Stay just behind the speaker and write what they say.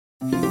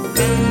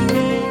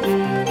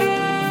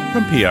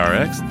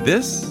PRX,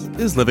 this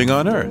is Living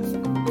on Earth.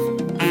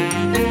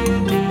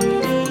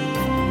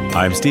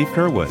 I'm Steve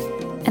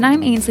Curwood. And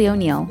I'm Ainsley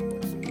O'Neill.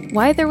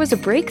 Why there was a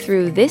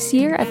breakthrough this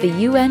year at the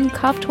UN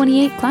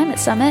COP28 Climate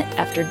Summit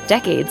after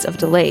decades of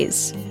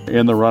delays.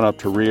 In the run-up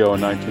to Rio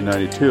in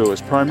 1992, it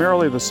was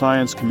primarily the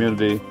science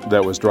community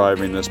that was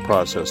driving this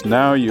process.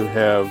 Now you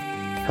have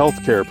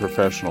healthcare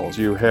professionals,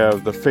 you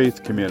have the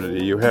faith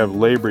community, you have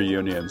labor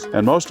unions,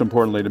 and most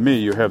importantly to me,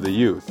 you have the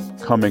youth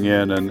coming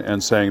in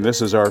and saying,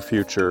 this is our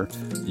future,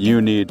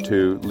 you need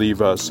to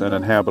leave us an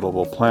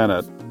inhabitable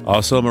planet.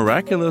 Also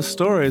miraculous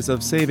stories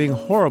of saving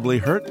horribly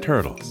hurt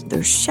turtles.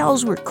 Their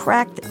shells were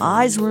cracked,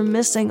 eyes were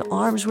missing,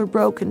 arms were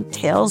broken,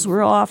 tails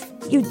were off.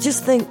 You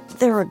just think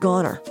they're a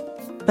goner.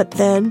 But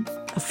then,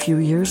 a few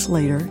years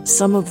later,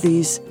 some of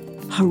these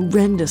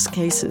horrendous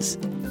cases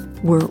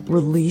were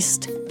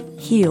released,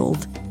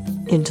 healed,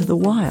 into the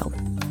wild.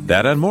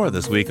 That and more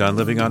this week on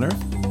Living on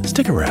Earth.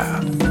 Stick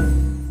around.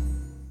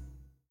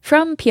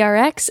 From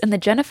PRX and the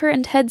Jennifer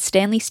and Ted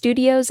Stanley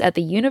Studios at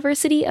the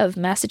University of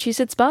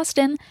Massachusetts,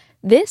 Boston,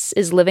 this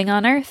is Living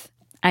on Earth.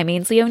 I'm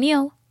Ainsley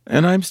O'Neill.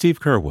 And I'm Steve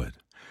Curwood.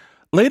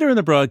 Later in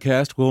the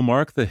broadcast, we'll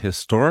mark the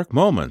historic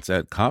moments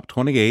at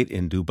COP28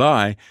 in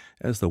Dubai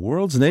as the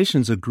world's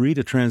nations agree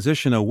to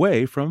transition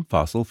away from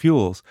fossil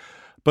fuels.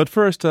 But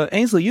first,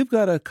 Ainsley, you've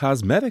got a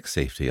cosmetic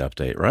safety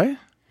update, right?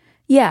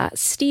 Yeah,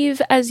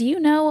 Steve, as you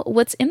know,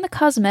 what's in the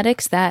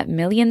cosmetics that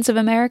millions of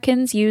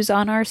Americans use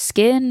on our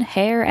skin,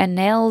 hair, and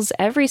nails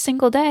every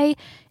single day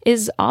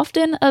is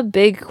often a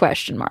big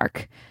question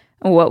mark.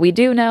 What we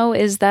do know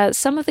is that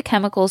some of the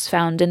chemicals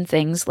found in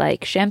things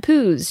like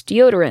shampoos,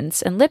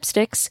 deodorants, and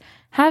lipsticks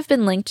have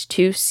been linked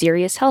to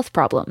serious health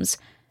problems.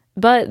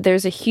 But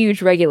there's a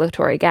huge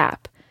regulatory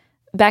gap.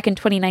 Back in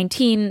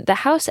 2019, the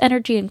House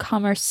Energy and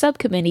Commerce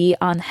Subcommittee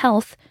on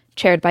Health,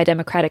 chaired by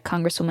Democratic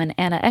Congresswoman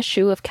Anna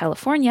Eshoo of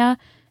California,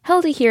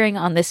 held a hearing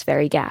on this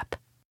very gap.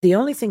 The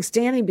only thing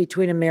standing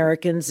between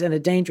Americans and a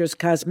dangerous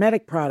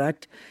cosmetic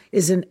product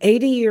is an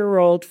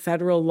 80-year-old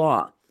federal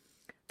law.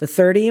 The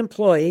 30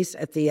 employees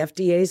at the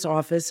FDA's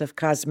Office of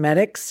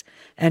Cosmetics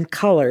and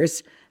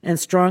Colors and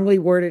strongly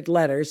worded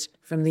letters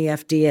from the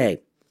FDA.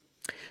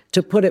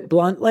 To put it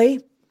bluntly,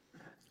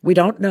 we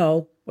don't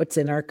know what's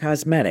in our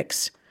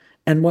cosmetics,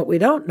 and what we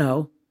don't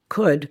know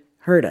could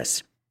hurt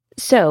us.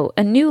 So,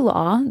 a new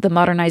law, the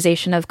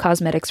Modernization of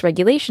Cosmetics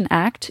Regulation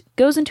Act,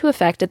 goes into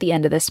effect at the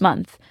end of this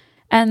month,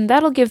 and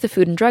that'll give the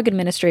Food and Drug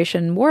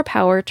Administration more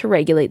power to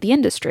regulate the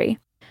industry.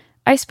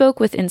 I spoke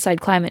with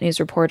Inside Climate News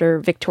reporter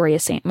Victoria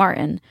St.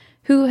 Martin,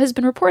 who has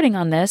been reporting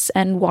on this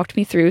and walked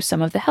me through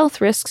some of the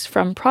health risks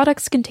from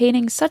products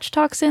containing such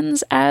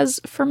toxins as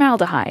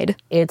formaldehyde.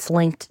 It's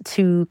linked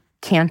to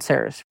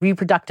cancers,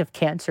 reproductive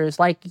cancers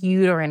like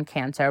uterine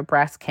cancer,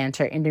 breast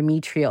cancer,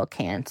 endometrial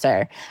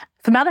cancer.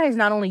 Formaldehyde is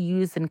not only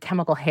used in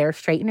chemical hair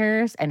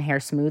straighteners and hair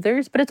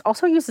smoothers, but it's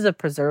also used as a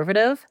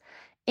preservative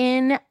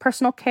in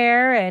personal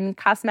care and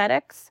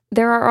cosmetics.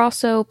 There are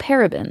also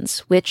parabens,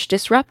 which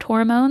disrupt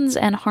hormones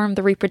and harm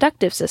the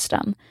reproductive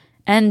system,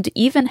 and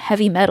even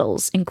heavy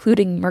metals,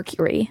 including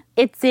mercury.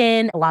 It's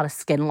in a lot of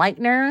skin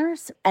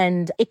lighteners,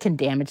 and it can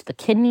damage the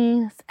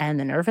kidneys and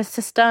the nervous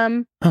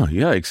system. Oh,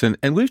 yikes.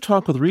 And we've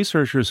talked with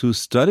researchers who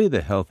study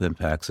the health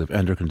impacts of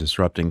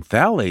endocrine-disrupting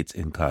phthalates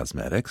in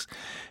cosmetics,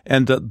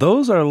 and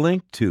those are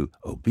linked to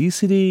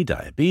obesity,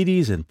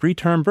 diabetes, and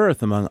preterm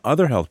birth, among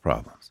other health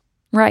problems.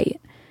 Right.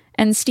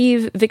 And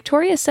Steve,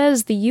 Victoria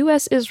says the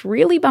U.S. is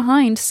really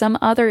behind some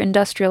other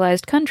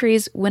industrialized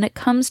countries when it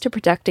comes to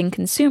protecting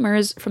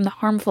consumers from the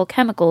harmful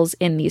chemicals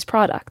in these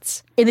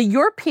products. In the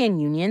European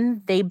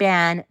Union, they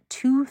ban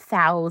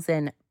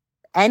 2,000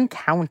 and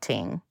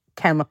counting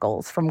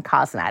chemicals from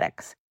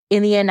cosmetics.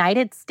 In the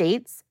United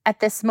States, at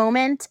this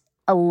moment,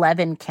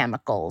 11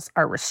 chemicals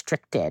are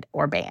restricted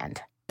or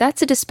banned.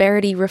 That's a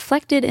disparity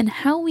reflected in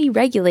how we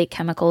regulate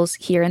chemicals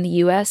here in the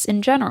U.S.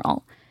 in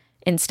general.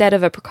 Instead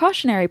of a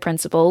precautionary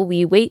principle,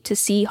 we wait to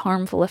see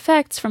harmful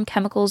effects from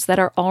chemicals that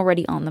are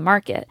already on the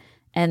market,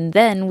 and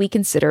then we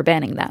consider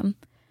banning them.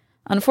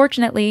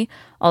 Unfortunately,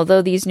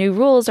 although these new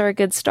rules are a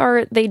good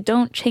start, they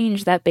don't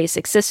change that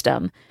basic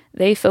system.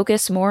 They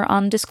focus more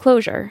on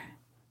disclosure.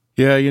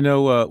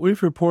 Yeah,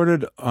 we've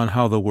reported on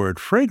how the word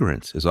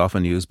fragrance is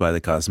often used by the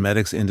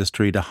cosmetics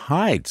industry to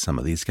hide some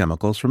of these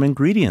chemicals from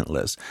ingredient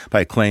lists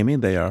by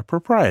claiming they are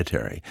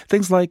proprietary,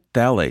 things like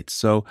phthalates.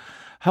 So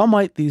how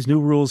might these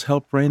new rules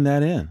help rein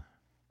that in?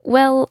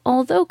 Well,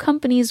 although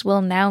companies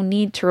will now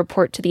need to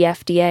report to the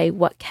FDA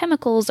what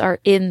chemicals are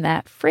in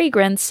that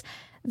fragrance,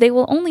 they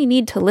will only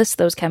need to list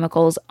those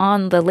chemicals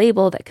on the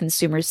label that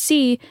consumers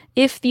see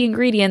if the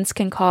ingredients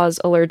can cause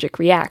allergic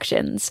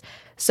reactions.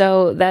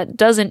 So that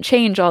doesn't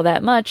change all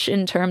that much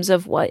in terms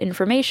of what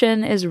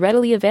information is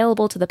readily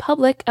available to the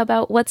public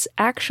about what's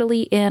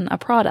actually in a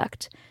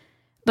product.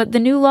 But the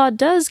new law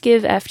does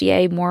give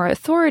FDA more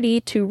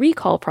authority to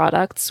recall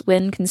products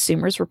when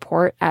consumers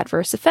report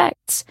adverse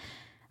effects.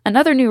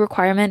 Another new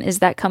requirement is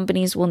that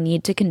companies will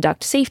need to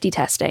conduct safety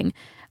testing.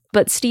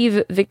 But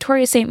Steve,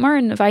 Victoria St.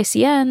 Martin of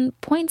ICN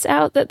points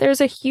out that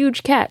there's a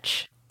huge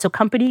catch. So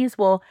companies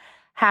will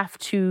have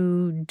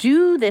to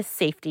do this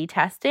safety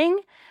testing,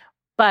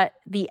 but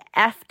the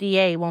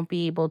FDA won't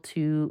be able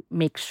to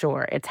make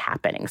sure it's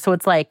happening. So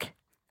it's like,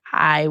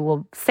 I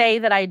will say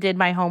that I did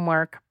my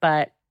homework,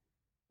 but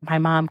my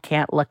mom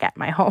can't look at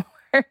my homework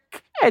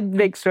and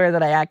make sure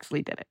that I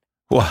actually did it.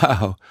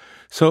 Wow.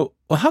 So,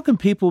 how can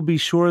people be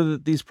sure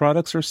that these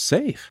products are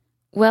safe?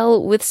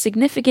 Well, with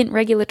significant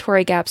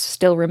regulatory gaps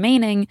still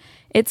remaining,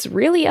 it's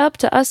really up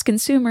to us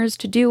consumers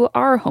to do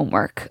our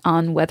homework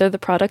on whether the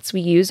products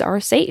we use are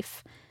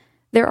safe.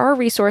 There are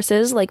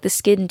resources like the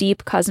Skin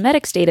Deep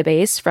Cosmetics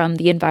database from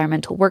the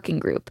Environmental Working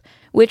Group,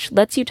 which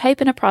lets you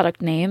type in a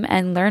product name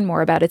and learn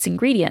more about its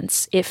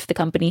ingredients if the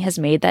company has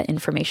made that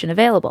information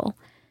available.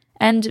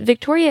 And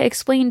Victoria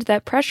explained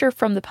that pressure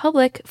from the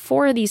public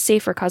for these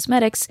safer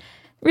cosmetics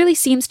really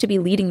seems to be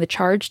leading the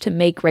charge to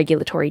make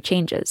regulatory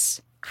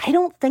changes. I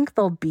don't think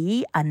there'll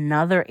be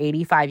another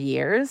 85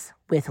 years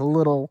with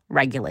little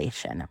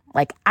regulation.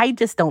 I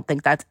just don't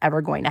think that's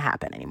ever going to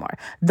happen anymore.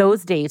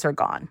 Those days are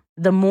gone.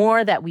 The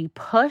more that we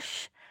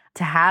push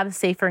to have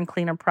safer and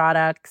cleaner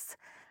products,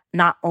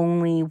 not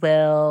only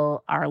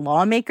will our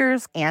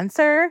lawmakers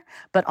answer,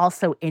 but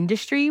also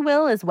industry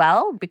will as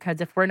well.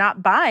 Because if we're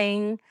not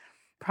buying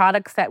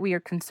products that we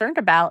are concerned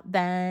about,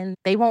 then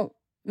they won't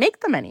make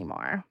them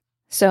anymore.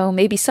 So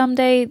maybe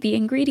someday the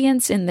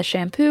ingredients in the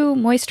shampoo,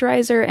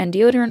 moisturizer, and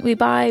deodorant we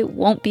buy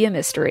won't be a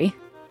mystery.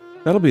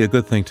 That'll be a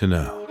good thing to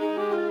know.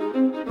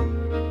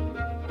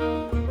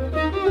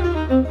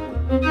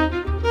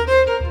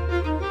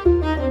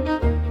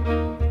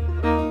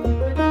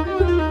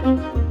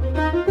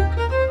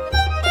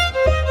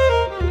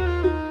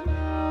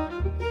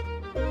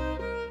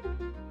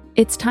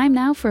 It's time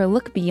now for a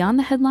look beyond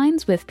the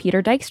headlines with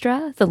Peter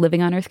Dykstra, the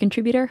Living on Earth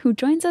contributor who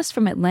joins us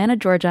from Atlanta,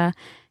 Georgia.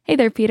 Hey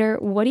there, Peter.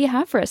 What do you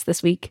have for us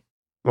this week?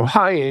 Well,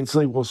 hi,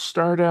 Ainsley. We'll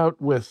start out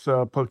with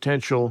a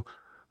potential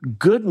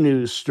good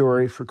news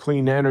story for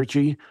clean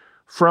energy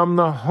from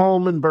the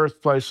home and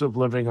birthplace of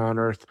Living on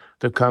Earth,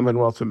 the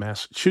Commonwealth of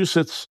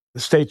Massachusetts. The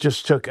state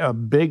just took a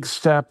big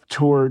step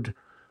toward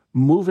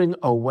moving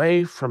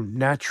away from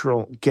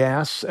natural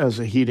gas as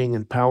a heating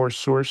and power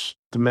source.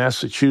 The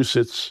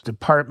Massachusetts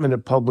Department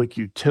of Public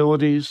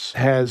Utilities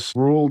has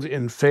ruled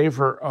in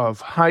favor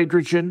of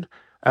hydrogen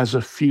as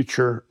a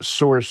future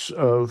source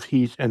of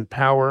heat and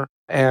power,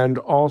 and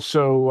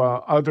also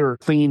other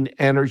clean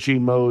energy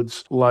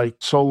modes like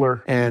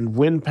solar and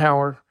wind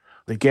power.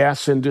 The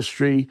gas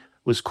industry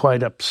was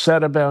quite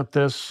upset about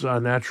this.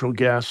 Natural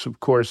gas, of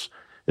course,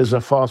 is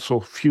a fossil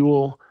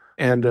fuel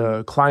and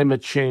a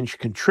climate change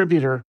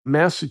contributor.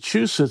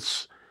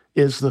 Massachusetts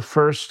is the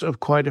first of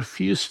quite a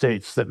few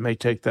states that may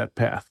take that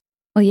path.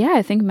 Well, yeah,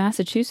 I think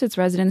Massachusetts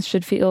residents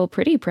should feel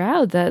pretty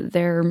proud that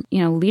they're,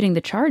 leading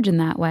the charge in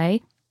that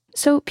way.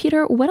 So,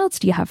 Peter, what else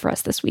do you have for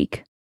us this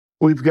week?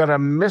 We've got a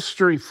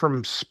mystery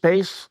from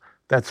space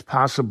that's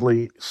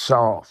possibly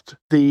solved.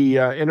 The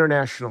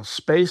International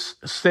Space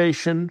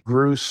Station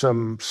grew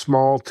some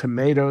small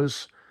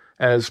tomatoes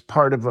as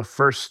part of a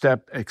first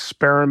step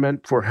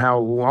experiment for how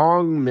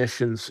long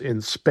missions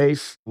in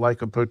space,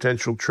 like a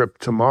potential trip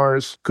to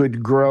Mars,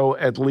 could grow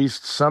at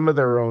least some of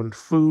their own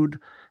food,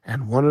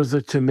 and one of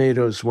the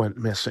tomatoes went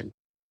missing.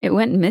 It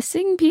went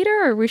missing, Peter?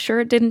 Are we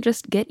sure it didn't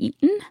just get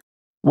eaten?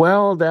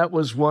 Well, that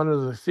was one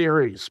of the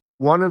theories.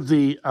 One of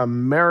the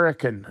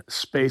American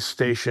space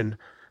station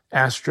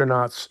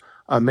astronauts,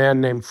 a man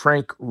named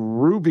Frank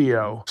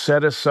Rubio,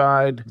 set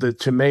aside the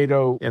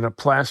tomato in a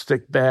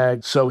plastic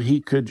bag so he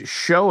could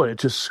show it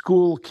to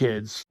school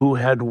kids who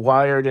had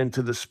wired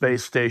into the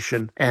space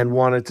station and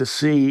wanted to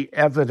see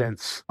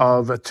evidence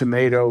of a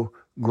tomato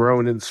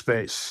grown in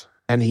space.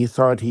 And he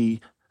thought he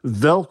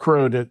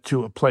Velcroed it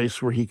to a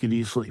place where he could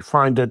easily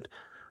find it.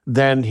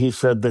 Then he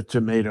said the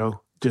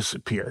tomato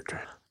disappeared.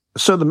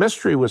 So the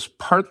mystery was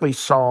partly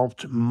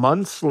solved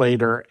months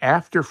later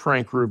after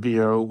Frank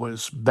Rubio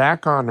was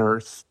back on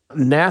Earth.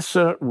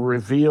 NASA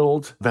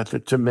revealed that the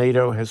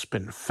tomato has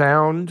been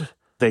found.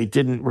 They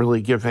didn't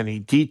really give any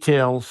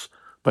details,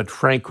 but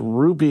Frank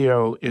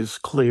Rubio is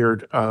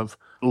cleared of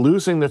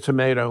losing the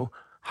tomato,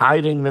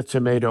 hiding the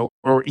tomato,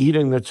 or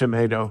eating the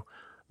tomato,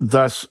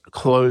 thus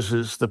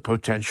closes the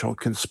potential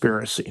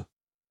conspiracy.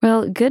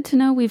 Well, good to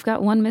know we've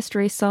got one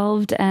mystery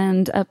solved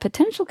and a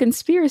potential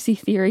conspiracy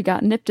theory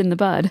got nipped in the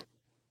bud.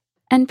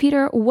 And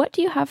Peter, what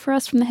do you have for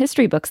us from the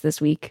history books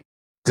this week?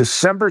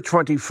 December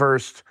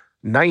 21st,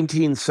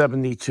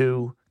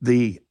 1972,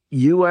 the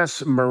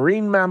U.S.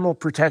 Marine Mammal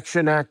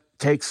Protection Act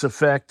takes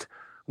effect,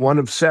 one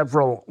of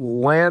several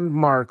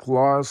landmark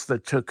laws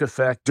that took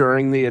effect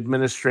during the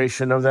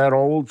administration of that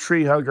old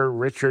tree hugger,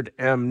 Richard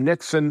M.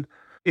 Nixon.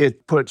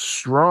 It put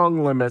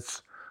strong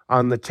limits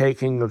on the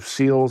taking of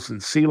seals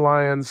and sea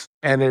lions,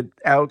 and it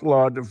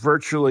outlawed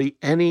virtually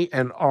any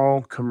and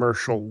all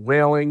commercial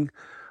whaling.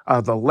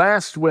 The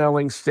last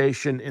whaling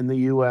station in the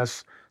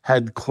U.S.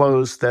 had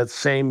closed that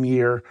same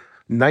year,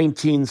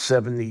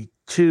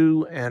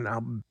 1972, and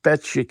I'll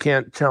bet you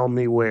can't tell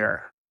me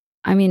where.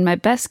 I mean, my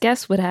best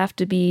guess would have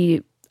to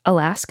be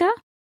Alaska?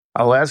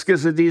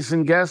 Alaska's a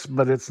decent guess,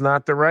 but it's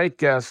not the right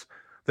guess.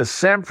 The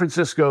San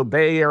Francisco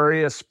Bay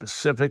Area,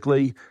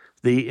 specifically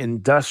the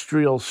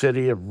industrial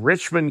city of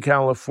Richmond,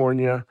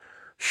 California,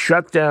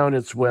 shut down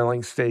its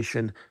whaling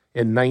station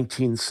in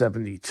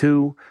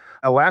 1972.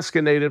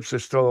 Alaska natives are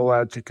still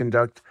allowed to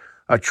conduct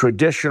a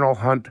traditional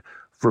hunt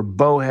for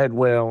bowhead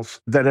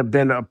whales that have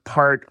been a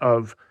part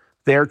of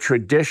their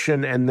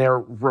tradition and their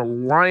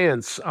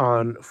reliance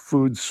on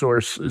food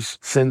sources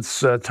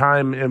since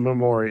time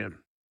immemorial.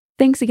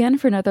 Thanks again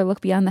for another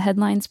look beyond the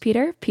headlines,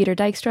 Peter. Peter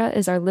Dykstra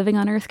is our Living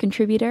on Earth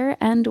contributor,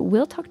 and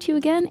we'll talk to you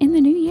again in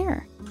the new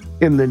year.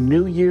 In the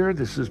new year,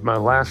 this is my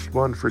last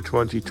one for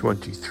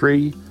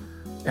 2023,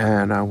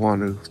 and I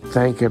want to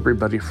thank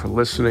everybody for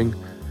listening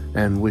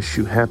and wish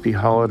you happy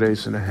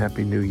holidays and a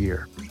happy new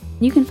year.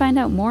 You can find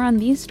out more on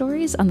these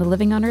stories on the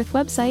Living on Earth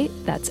website.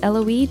 That's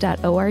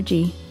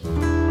loe.org.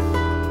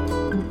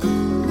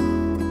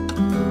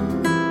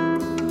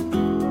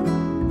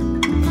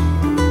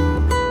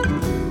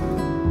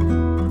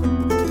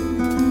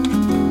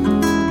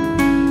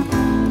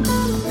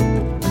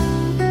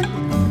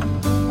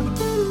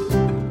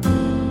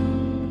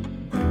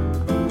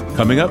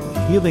 Coming up,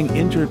 healing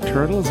injured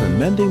turtles and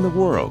mending the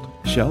world,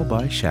 shell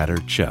by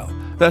shattered shell.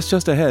 That's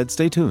just ahead.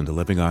 Stay tuned to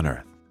Living on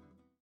Earth.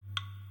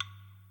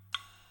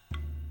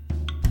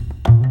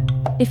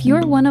 If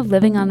you're one of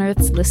Living on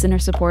Earth's listener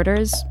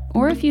supporters,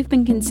 or if you've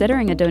been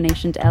considering a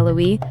donation to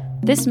LOE,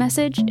 this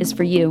message is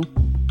for you.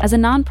 As a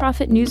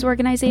nonprofit news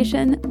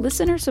organization,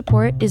 listener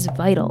support is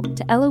vital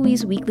to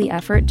LOE's weekly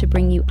effort to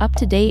bring you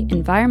up-to-date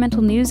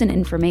environmental news and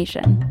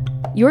information.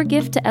 Your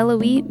gift to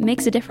LOE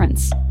makes a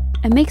difference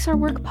and makes our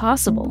work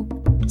possible.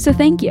 So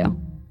thank you.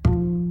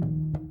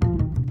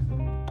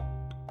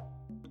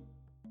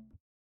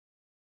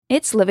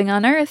 It's Living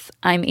on Earth.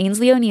 I'm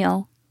Ainsley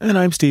O'Neill. And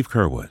I'm Steve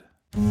Curwood.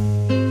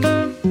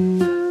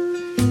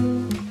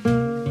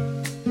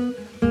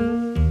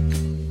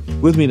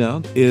 With me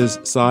now is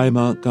Cy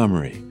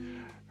Montgomery.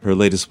 Her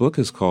latest book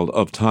is called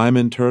Of Time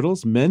and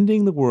Turtles,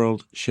 Mending the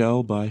World,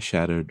 Shell by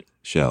Shattered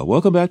Shell.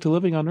 Welcome back to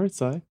Living on Earth,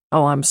 Cy.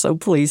 Oh, I'm so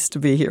pleased to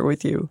be here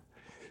with you.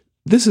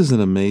 This is an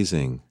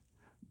amazing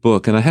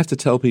book, and I have to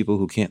tell people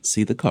who can't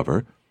see the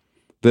cover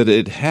that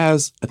it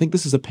has, I think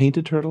this is a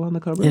painted turtle on the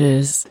cover? It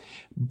is.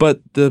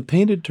 But the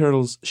painted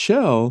turtle's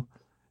shell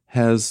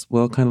has,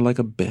 well, kind of like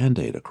a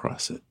Band-Aid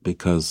across it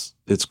because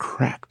it's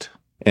cracked.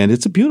 And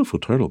it's a beautiful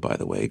turtle, by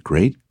the way.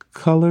 Great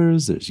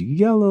colors. There's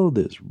yellow,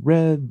 there's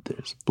red,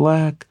 there's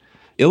black.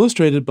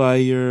 Illustrated by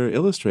your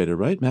illustrator,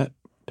 right? Matt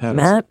Patterson.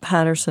 Matt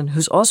Patterson,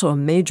 who's also a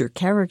major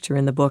character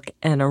in the book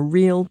and a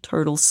real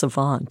turtle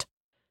savant.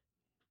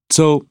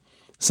 So,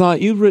 Cy,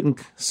 you've written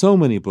so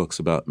many books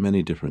about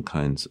many different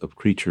kinds of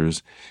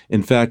creatures.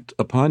 In fact,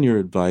 upon your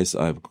advice,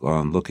 I've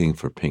gone looking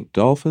for pink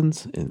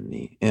dolphins in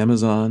the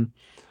Amazon.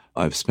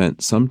 I've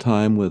spent some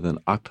time with an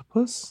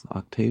octopus,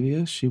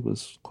 Octavia. She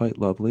was quite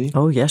lovely.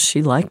 Oh, yes,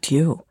 she liked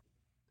you.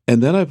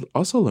 And then I've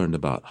also learned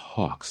about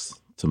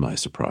hawks, to my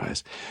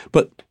surprise.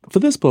 But for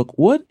this book,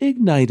 what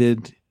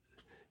ignited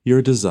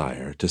your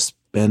desire to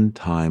spend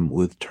time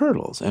with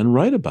turtles and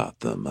write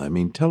about them? I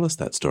mean, tell us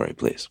that story,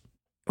 please.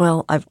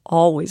 Well, I've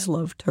always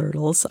loved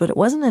turtles, but it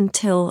wasn't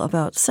until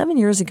about 7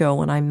 years ago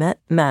when I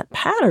met Matt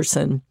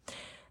Patterson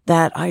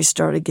that I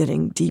started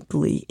getting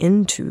deeply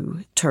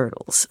into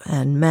turtles.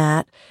 And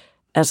Matt,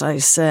 as I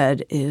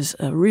said, is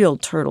a real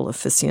turtle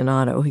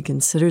aficionado. He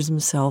considers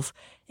himself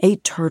a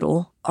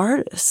turtle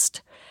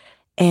artist.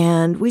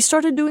 And we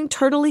started doing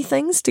turtle-y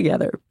things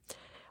together.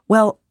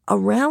 Well,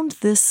 around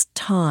this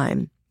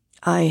time,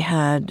 I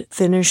had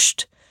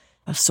finished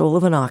A Soul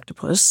of an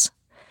Octopus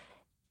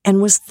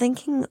and was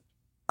thinking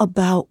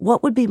about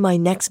what would be my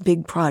next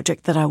big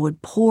project that I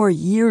would pour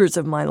years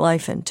of my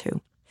life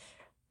into.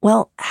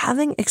 Well,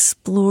 having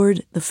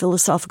explored the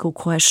philosophical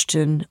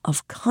question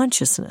of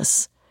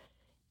consciousness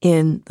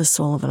in The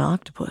Soul of an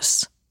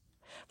Octopus,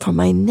 for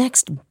my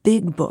next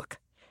big book,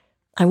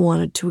 I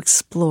wanted to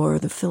explore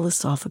the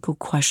philosophical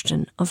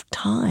question of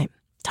time.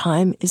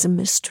 Time is a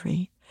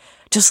mystery,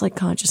 just like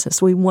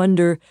consciousness. We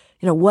wonder,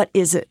 what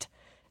is it?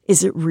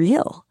 Is it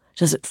real?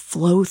 Does it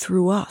flow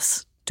through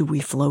us? Do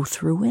we flow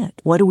through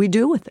it? What do we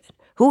do with it?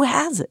 Who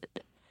has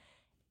it?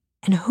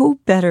 And who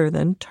better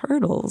than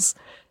turtles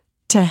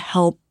to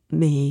help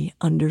me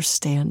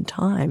understand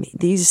time?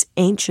 These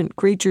ancient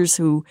creatures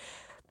who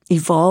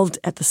evolved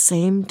at the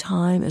same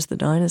time as the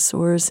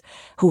dinosaurs,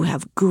 who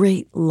have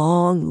great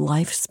long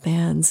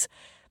lifespans,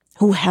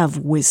 who have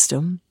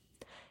wisdom,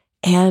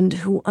 and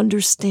who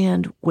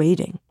understand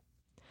waiting.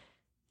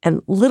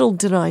 And little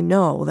did I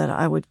know that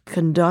I would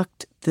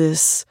conduct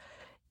this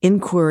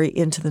inquiry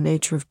into the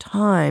nature of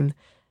time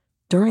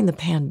during the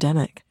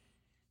pandemic,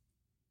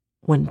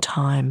 when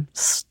time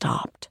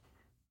stopped.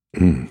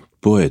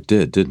 Boy, it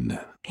did, didn't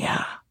it?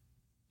 Yeah.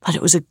 But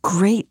it was a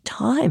great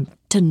time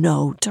to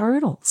know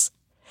turtles,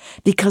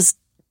 because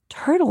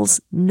turtles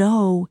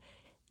know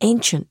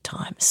ancient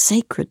time,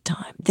 sacred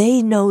time.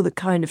 They know the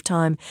kind of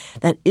time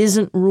that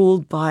isn't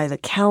ruled by the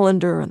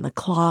calendar and the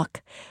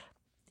clock.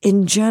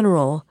 In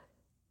general,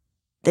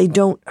 they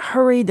don't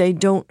hurry, they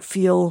don't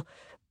feel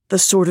the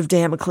sword of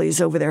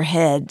Damocles over their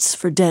heads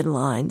for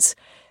deadlines.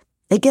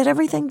 They get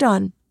everything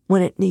done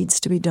when it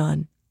needs to be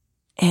done.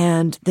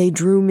 And they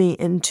drew me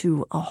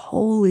into a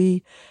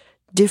wholly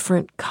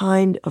different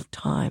kind of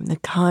time, the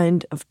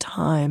kind of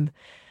time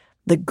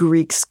the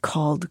Greeks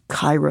called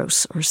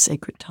kairos, or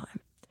sacred time.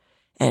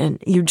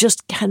 And you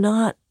just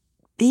cannot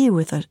be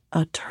with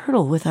a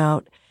turtle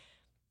without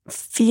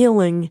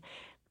feeling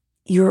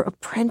you're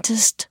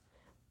apprenticed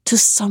to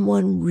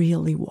someone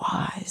really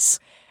wise.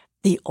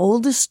 The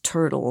oldest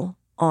turtle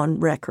on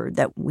record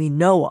that we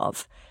know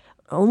of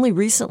only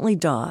recently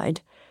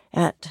died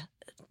at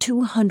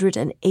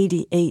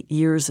 288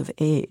 years of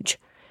age.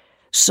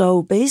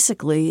 So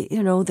basically,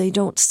 they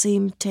don't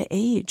seem to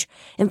age.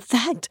 In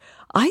fact,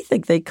 I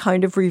think they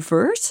kind of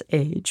reverse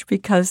age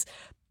because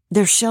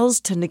their shells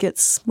tend to get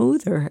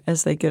smoother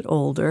as they get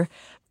older.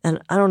 And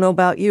I don't know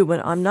about you,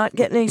 but I'm not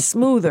getting any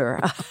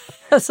smoother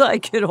as I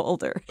get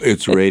older.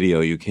 It's radio.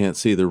 You can't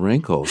see the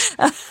wrinkles.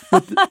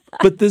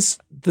 But this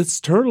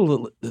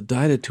turtle that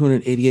died at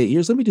 288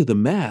 years, let me do the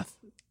math.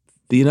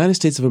 The United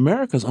States of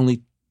America is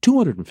only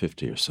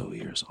 250 or so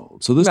years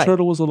old. So this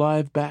turtle was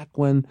alive back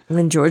when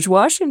George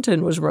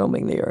Washington was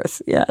roaming the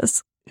earth,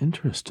 yes.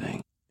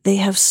 Interesting. They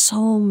have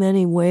so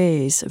many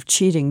ways of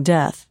cheating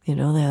death. They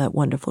have that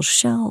wonderful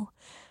shell.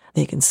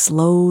 They can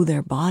slow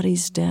their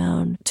bodies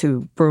down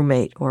to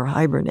brumate or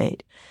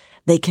hibernate.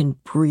 They can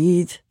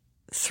breathe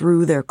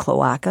through their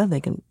cloaca.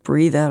 They can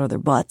breathe out of their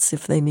butts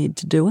if they need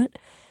to do it,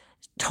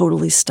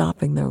 totally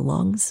stopping their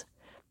lungs.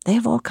 They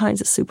have all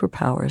kinds of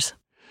superpowers.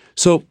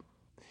 So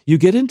you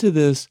get into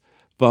this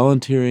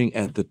volunteering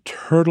at the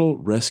Turtle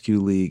Rescue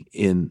League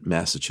in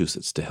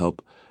Massachusetts to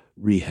help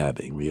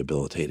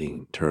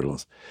rehabilitating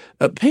turtles.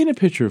 Paint a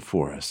picture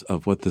for us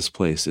of what this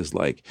place is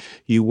like.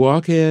 You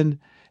walk in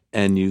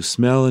and you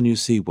smell and you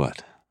see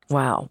what?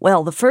 Wow.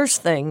 Well, the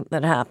first thing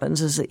that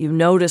happens is that you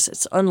notice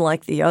it's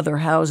unlike the other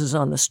houses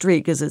on the street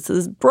because it's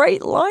this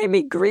bright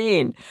limey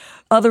green.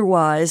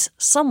 Otherwise,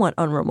 somewhat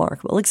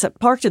unremarkable, except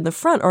parked in the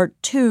front are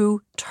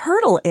 2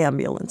 turtle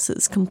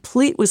ambulances,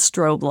 complete with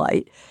strobe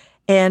light,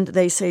 and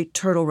they say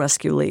Turtle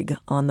Rescue League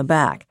on the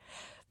back.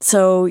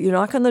 So you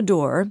knock on the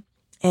door,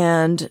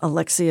 and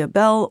Alexia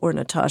Bell or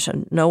Natasha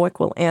Nowick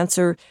will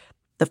answer.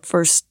 The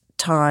first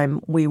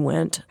time we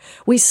went,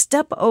 we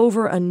step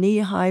over a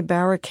knee-high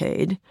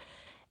barricade.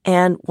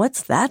 And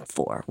what's that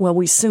for? Well,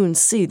 we soon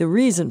see the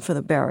reason for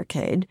the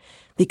barricade,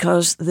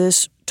 because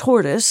this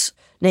tortoise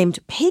named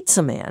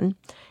Pizza Man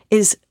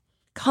is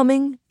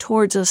coming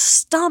towards us,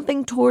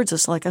 stomping towards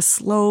us like a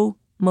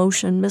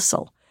slow-motion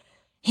missile.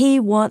 He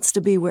wants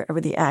to be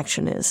wherever the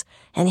action is.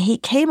 And he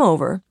came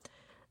over,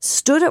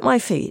 stood at my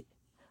feet,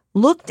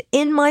 looked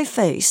in my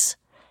face,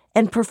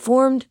 and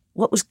performed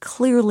what was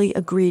clearly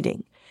a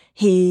greeting.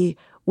 He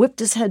whipped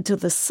his head to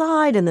the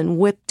side and then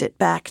whipped it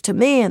back to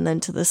me and then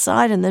to the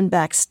side and then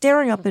back,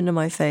 staring up into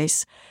my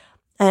face.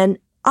 And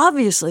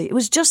obviously, it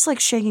was just like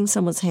shaking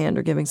someone's hand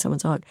or giving someone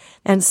a hug.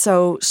 And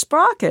so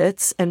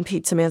Sprockets, and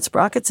Pizza Man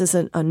Sprockets is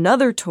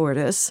another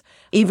tortoise,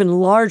 even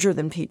larger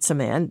than Pizza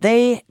Man.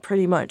 They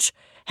pretty much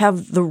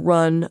have the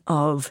run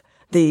of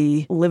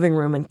the living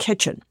room and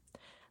kitchen.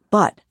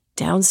 But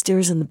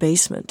downstairs in the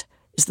basement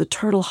is the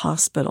Turtle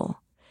Hospital,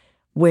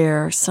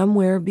 where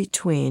somewhere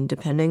between,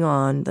 depending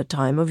on the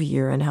time of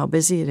year and how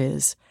busy it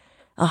is,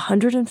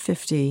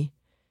 150,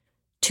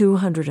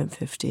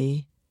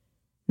 250,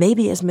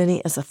 maybe as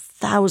many as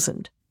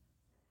 1,000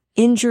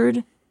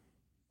 injured,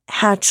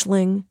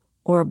 hatchling,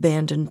 or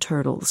abandoned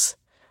turtles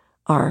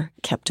are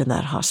kept in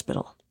that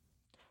hospital.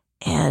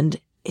 And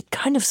it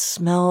kind of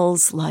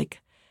smells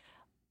like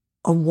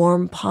a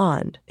warm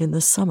pond in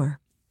the summer.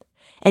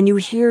 And you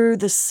hear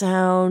the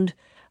sound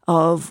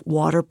of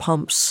water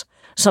pumps.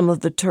 Some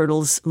of the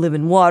turtles live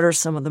in water,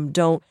 some of them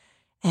don't.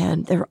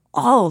 And they're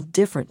all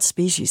different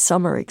species.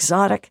 Some are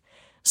exotic,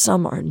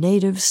 some are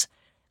natives.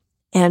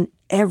 And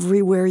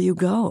everywhere you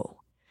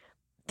go,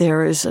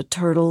 there is a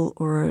turtle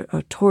or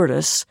a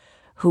tortoise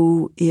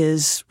who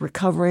is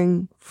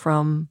recovering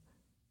from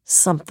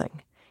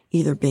something,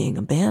 either being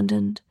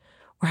abandoned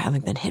or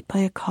having been hit by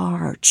a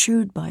car or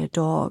chewed by a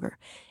dog or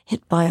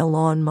hit by a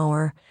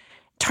lawnmower.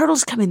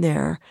 Turtles come in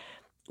there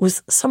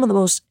with some of the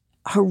most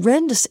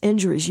horrendous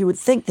injuries. You would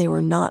think they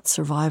were not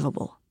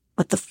survivable.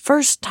 But the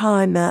first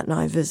time Matt and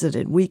I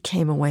visited, we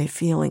came away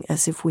feeling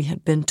as if we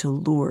had been to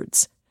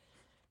Lourdes,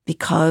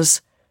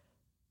 because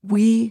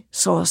we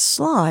saw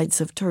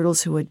slides of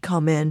turtles who had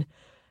come in.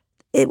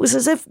 It was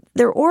as if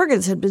their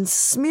organs had been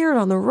smeared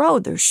on the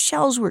road. Their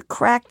shells were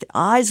cracked,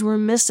 eyes were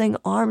missing,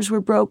 arms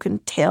were broken,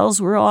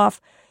 tails were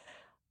off.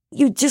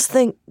 You just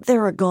think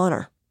they're a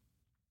goner.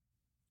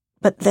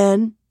 But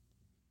then,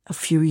 a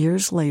few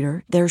years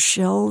later, their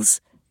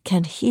shells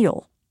can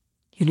heal.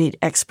 You need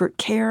expert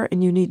care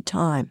and you need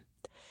time.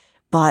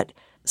 But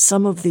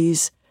some of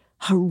these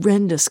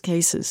horrendous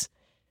cases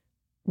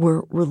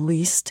were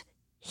released,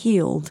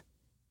 healed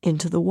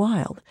into the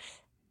wild.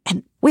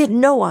 And we had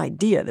no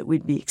idea that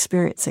we'd be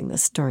experiencing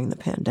this during the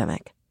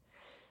pandemic.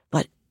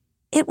 But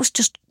it was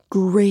just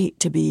great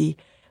to be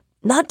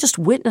not just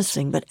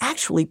witnessing, but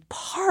actually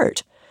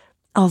part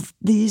of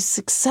these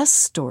success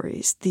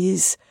stories,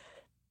 these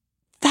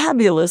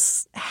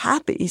fabulous,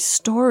 happy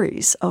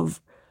stories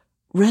of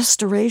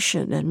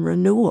restoration and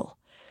renewal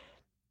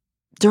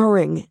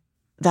during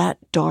that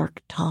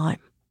dark time.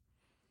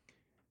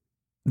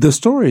 The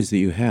stories that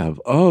you have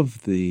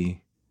of the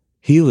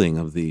healing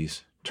of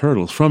these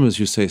turtles from, as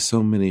you say,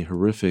 so many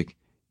horrific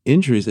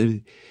injuries,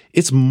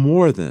 it's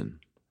more than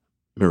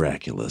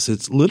miraculous.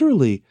 It's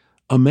literally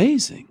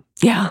amazing.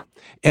 Yeah.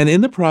 And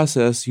in the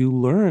process, you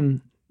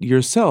learn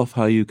yourself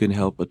how you can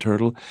help a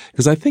turtle.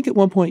 Because I think at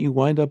one point you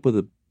wind up with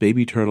a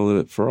baby turtle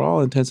that, for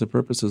all intents and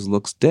purposes,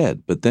 looks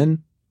dead. But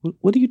then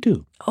what do you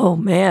do? Oh,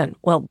 man.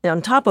 Well,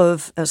 on top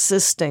of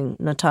assisting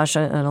Natasha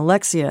and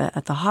Alexia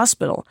at the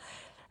hospital,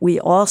 we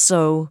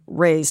also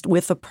raised,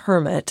 with a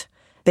permit,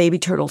 baby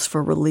turtles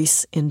for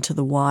release into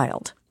the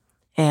wild.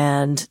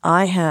 And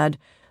I had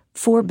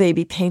 4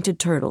 baby painted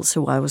turtles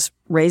who I was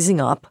raising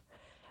up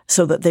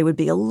so that they would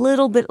be a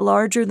little bit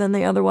larger than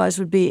they otherwise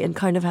would be and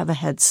kind of have a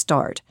head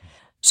start.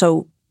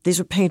 So these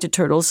were painted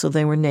turtles, so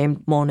they were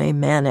named Monet,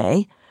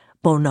 Manet,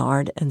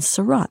 Bonnard, and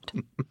Surratt.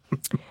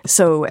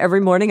 So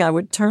every morning I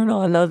would turn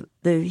on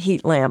the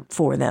heat lamp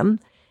for them,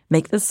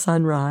 make the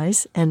sun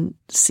rise, and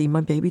see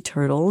my baby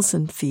turtles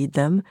and feed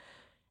them.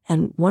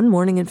 And one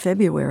morning in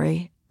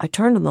February, I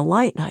turned on the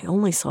light and I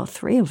only saw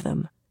 3 of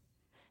them.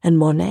 And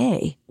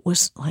Monet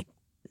was like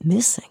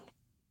missing.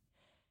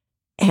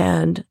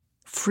 And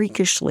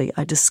freakishly,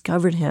 I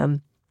discovered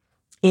him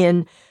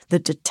in the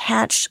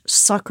detached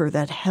sucker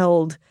that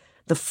held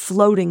the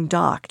floating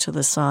dock to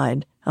the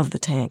side of the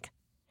tank.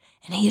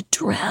 And he had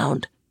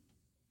drowned.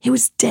 He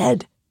was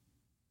dead.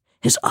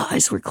 His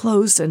eyes were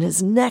closed and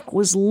his neck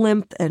was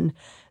limp and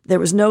there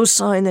was no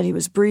sign that he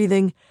was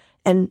breathing.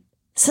 And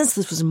since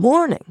this was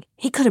morning,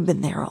 he could have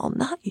been there all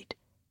night.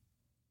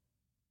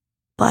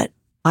 But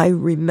I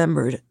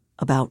remembered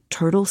about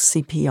turtle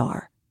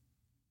CPR.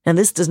 And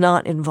this does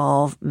not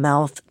involve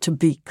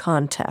mouth-to-beak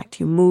contact.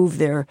 You move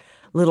their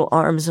little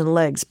arms and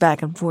legs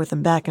back and forth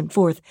and back and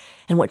forth.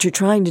 And what you're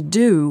trying to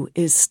do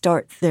is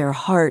start their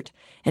heart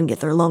and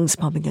get their lungs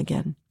pumping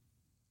again.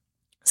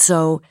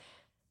 So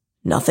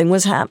nothing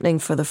was happening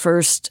for the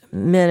first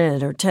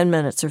minute or 10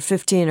 minutes or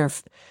 15 or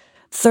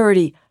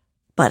 30.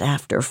 But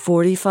after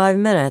 45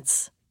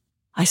 minutes,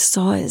 I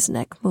saw his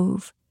neck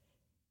move.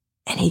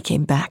 And he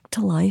came back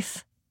to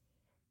life.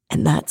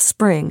 And that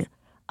spring,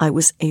 I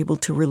was able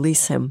to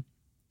release him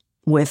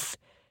with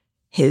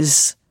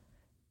his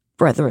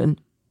brethren.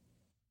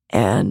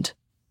 And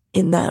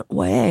in that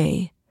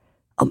way,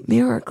 a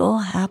miracle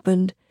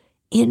happened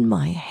in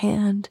my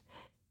hand,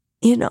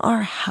 in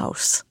our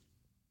house.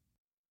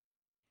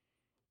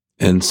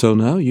 And so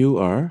now you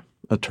are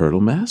a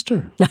turtle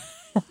master.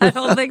 I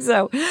don't think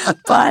so.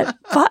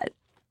 But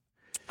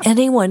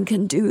anyone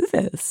can do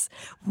this.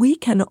 We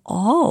can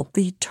all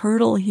be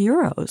turtle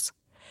heroes.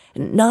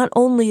 And not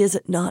only is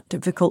it not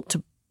difficult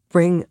to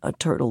bring a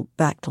turtle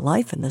back to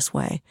life in this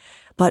way,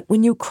 but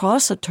when you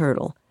cross a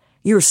turtle,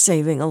 you're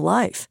saving a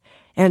life.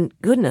 And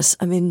goodness,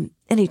 I mean,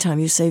 anytime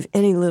you save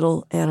any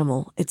little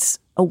animal, it's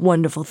a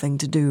wonderful thing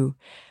to do.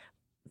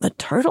 But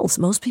turtles,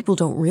 most people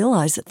don't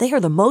realize that they are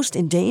the most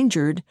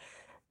endangered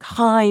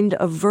kind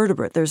of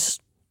vertebrate. There's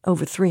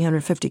over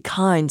 350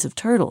 kinds of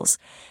turtles.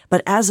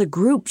 But as a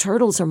group,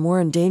 turtles are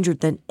more endangered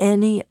than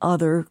any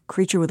other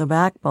creature with a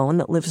backbone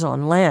that lives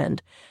on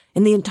land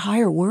in the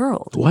entire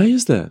world. Why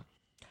is that?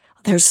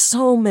 There's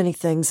so many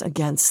things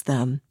against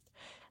them.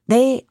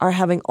 They are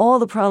having all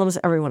the problems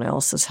everyone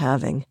else is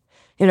having.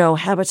 You know,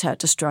 habitat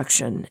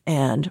destruction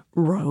and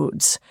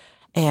roads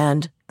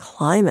and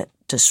climate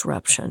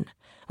disruption.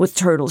 With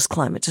turtles,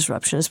 climate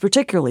disruption is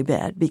particularly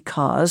bad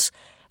because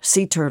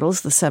sea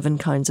turtles, the 7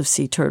 kinds of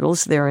sea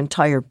turtles, their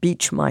entire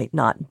beach might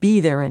not be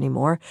there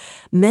anymore.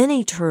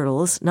 Many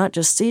turtles, not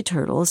just sea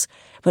turtles,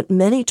 but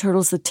many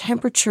turtles, the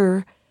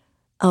temperature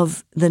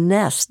of the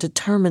nest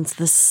determines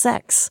the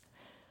sex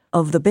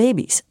of the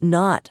babies,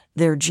 not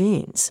their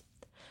genes.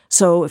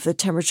 So if the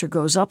temperature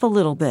goes up a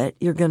little bit,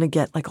 you're going to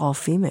get like all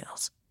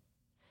females.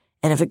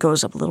 And if it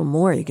goes up a little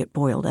more, you get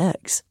boiled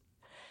eggs.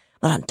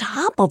 But on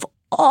top of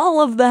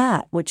all of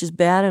that, which is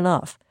bad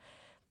enough,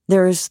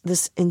 there is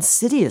this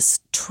insidious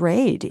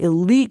trade,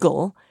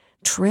 illegal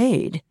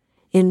trade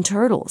in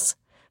turtles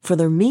for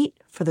their meat,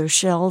 for their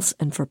shells,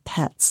 and for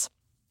pets.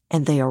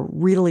 And they are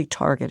really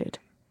targeted.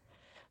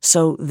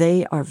 So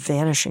they are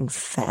vanishing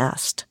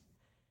fast.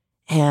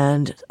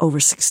 And over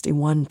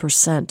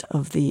 61%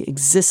 of the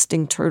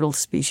existing turtle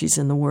species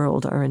in the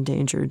world are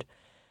endangered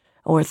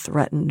or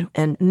threatened.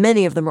 And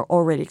many of them are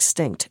already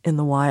extinct in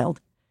the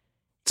wild.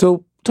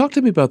 So talk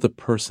to me about the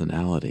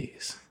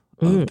personalities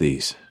of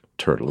these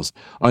turtles.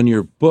 On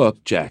your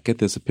book jacket,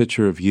 there's a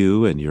picture of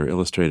you and your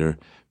illustrator,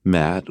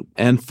 Matt,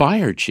 and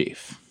Fire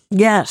Chief.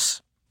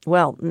 Yes.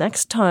 Well,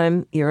 next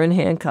time you're in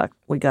Hancock,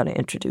 we got to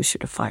introduce you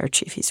to Fire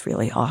Chief. He's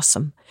really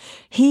awesome.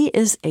 He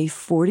is a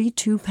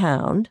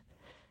 42-pound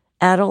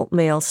adult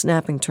male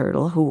snapping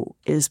turtle who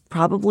is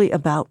probably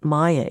about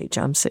my age.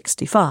 I'm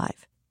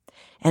 65.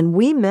 And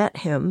we met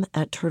him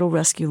at Turtle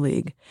Rescue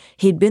League.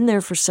 He'd been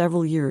there for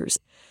several years.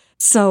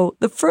 So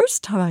the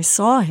first time I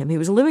saw him, he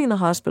was living in the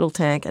hospital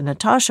tank, and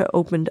Natasha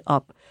opened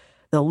up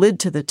the lid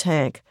to the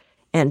tank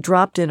and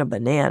dropped in a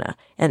banana.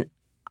 And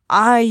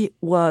I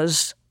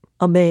was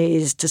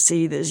amazed to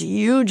see this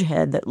huge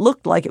head that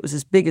looked like it was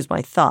as big as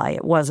my thigh.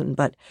 It wasn't,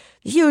 but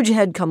huge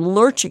head come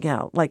lurching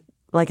out like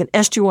an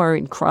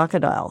estuarine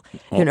crocodile,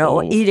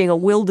 eating a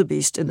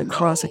wildebeest in the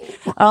crossing.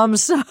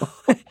 So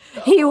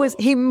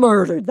he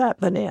murdered that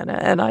banana.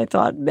 And I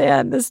thought,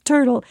 man, this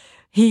turtle,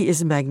 he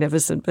is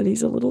magnificent, but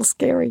he's a little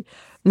scary.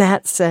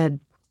 Matt said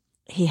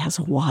he has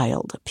a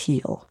wild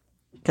appeal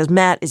because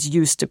Matt is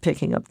used to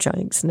picking up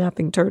giant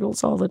snapping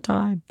turtles all the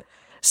time.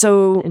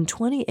 So in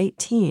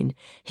 2018,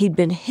 he'd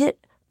been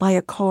hit by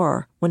a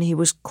car when he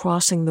was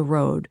crossing the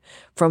road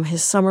from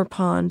his summer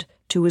pond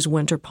to his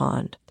winter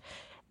pond.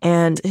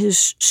 And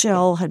his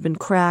shell had been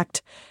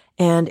cracked,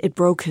 and it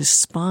broke his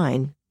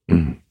spine,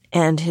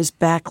 and his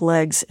back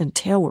legs and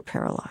tail were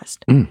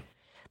paralyzed.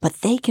 But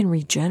they can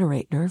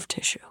regenerate nerve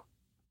tissue.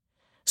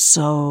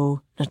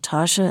 So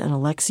Natasha and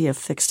Alexia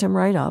fixed him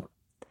right up,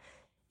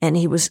 and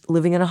he was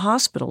living in a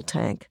hospital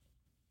tank.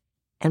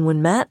 And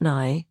when Matt and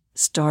I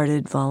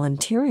started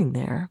volunteering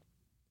there,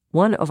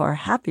 one of our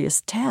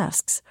happiest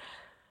tasks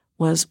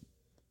was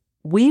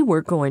we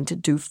were going to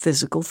do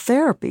physical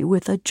therapy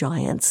with a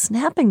giant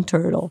snapping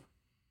turtle.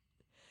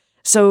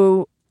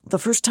 So the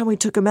first time we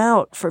took him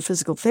out for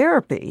physical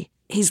therapy,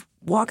 he's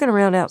walking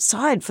around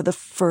outside for the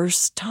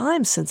first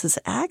time since his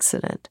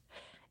accident.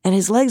 And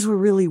his legs were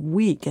really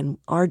weak, and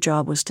our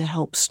job was to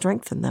help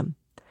strengthen them.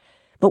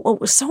 But what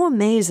was so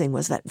amazing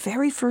was that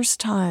very first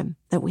time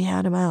that we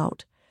had him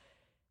out,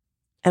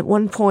 at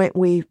one point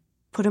we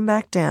put him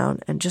back down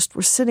and just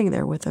were sitting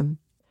there with him.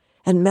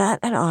 And Matt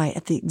and I,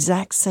 at the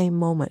exact same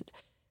moment,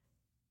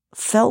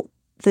 felt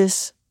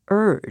this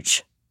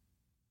urge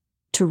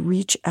to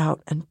reach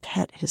out and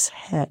pet his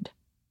head.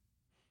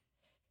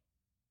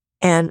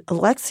 And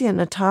Alexia and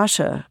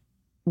Natasha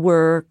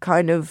were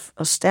kind of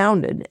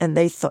astounded, and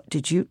they thought,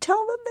 did you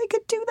tell them they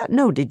could do that?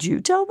 No, did you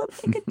tell them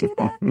they could do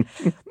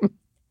that?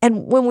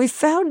 And when we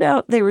found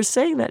out they were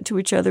saying that to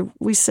each other,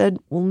 we said,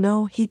 well,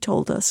 no, he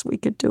told us we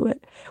could do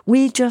it.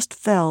 We just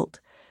felt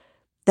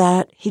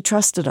that he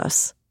trusted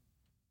us,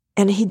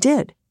 and he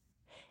did.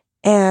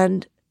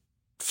 And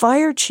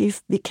Fire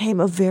Chief became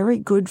a very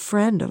good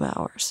friend of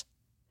ours.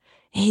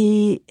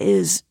 He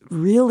is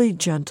really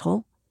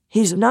gentle.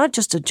 He's not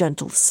just a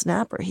gentle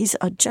snapper. He's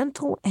a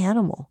gentle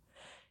animal.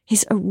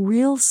 He's a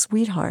real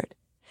sweetheart.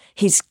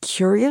 He's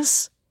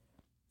curious.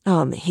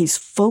 He's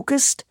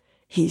focused.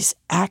 He's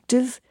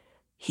active.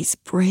 He's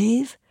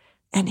brave.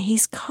 And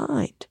he's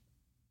kind.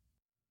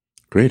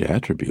 Great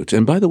attributes.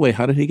 And by the way,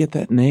 how did he get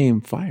that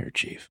name, Fire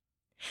Chief?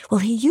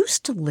 Well, he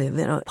used to live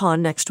in a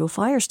pond next to a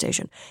fire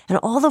station, and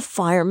all the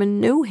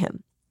firemen knew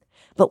him.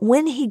 But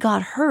when he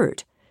got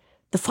hurt,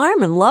 the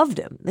firemen loved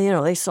him.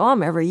 They saw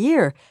him every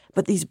year.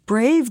 But these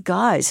brave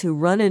guys who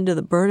run into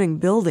the burning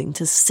building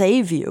to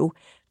save you,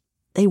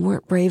 they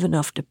weren't brave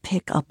enough to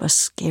pick up a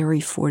scary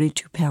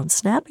 42-pound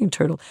snapping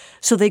turtle.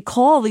 So they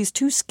call these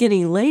two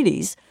skinny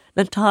ladies,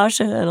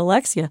 Natasha and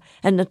Alexia.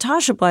 And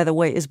Natasha, by the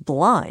way, is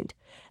blind.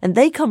 And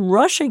they come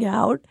rushing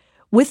out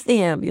with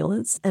the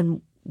ambulance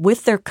and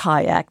with their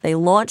kayak. They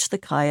launch the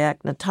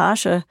kayak.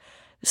 Natasha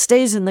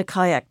stays in the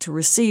kayak to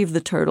receive the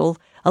turtle.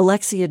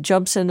 Alexia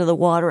jumps into the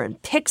water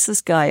and picks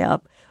this guy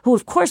up, who,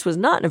 of course, was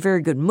not in a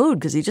very good mood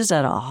because he just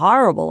had a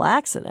horrible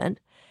accident.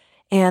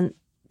 And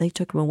they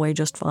took him away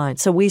just fine.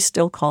 So we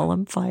still call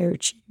him Fire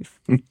Chief.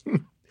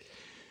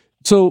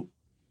 So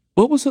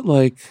what was it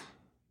like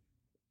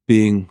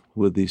being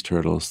with these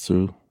turtles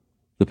through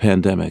the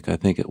pandemic? I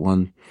think at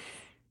one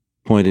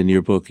point in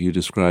your book, you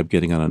described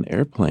getting on an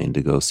airplane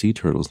to go see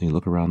turtles, and you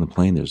look around the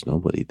plane, there's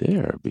nobody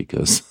there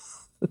because...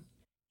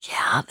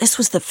 Yeah, this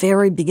was the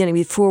very beginning,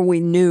 before we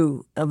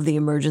knew of the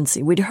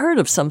emergency. We'd heard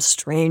of some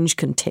strange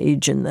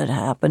contagion that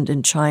happened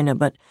in China,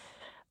 but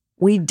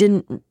we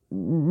didn't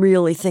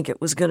really think it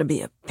was going to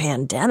be a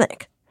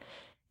pandemic.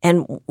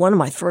 And one of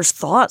my first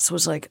thoughts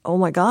was like, oh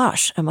my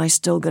gosh, am I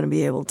still going to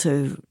be able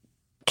to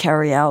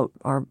carry out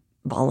our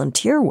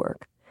volunteer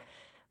work?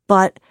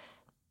 But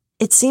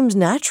it seems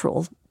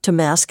natural to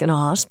mask in a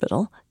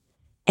hospital,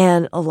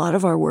 and a lot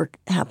of our work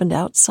happened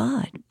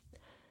outside.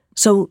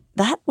 So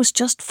that was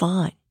just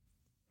fine.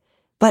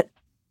 But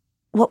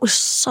what was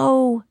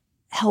so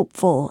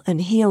helpful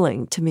and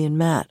healing to me and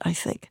Matt, I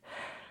think,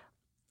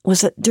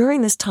 was that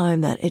during this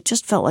time that it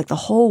just felt like the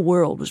whole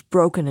world was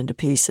broken into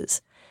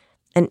pieces.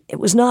 And it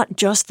was not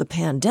just the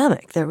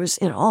pandemic. There was,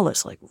 all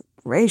this like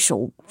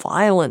racial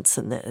violence,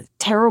 and the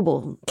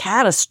terrible,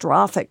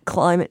 catastrophic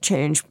climate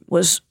change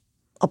was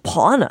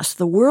upon us.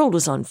 The world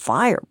was on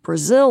fire.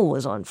 Brazil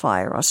was on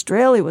fire.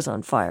 Australia was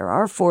on fire.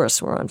 Our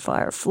forests were on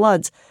fire.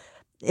 Floods.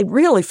 It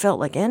really felt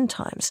like end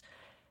times.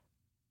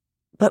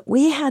 But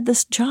we had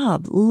this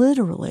job,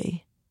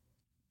 literally,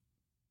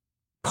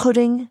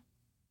 putting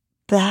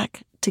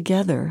back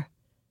together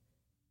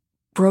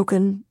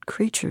broken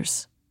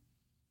creatures.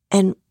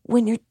 And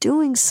when you're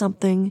doing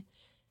something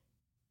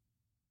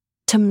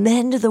to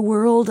mend the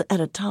world at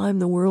a time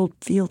the world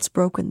feels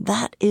broken,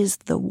 that is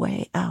the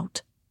way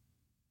out.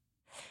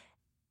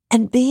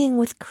 And being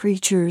with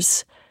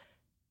creatures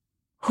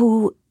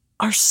who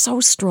are so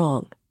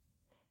strong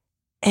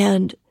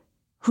and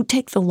who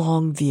take the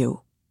long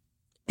view.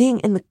 Being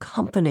in the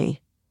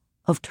company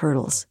of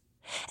turtles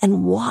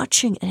and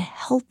watching and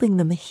helping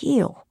them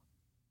heal,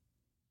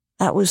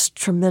 that was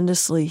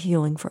tremendously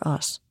healing for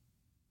us.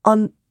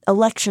 On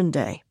Election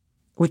Day,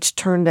 which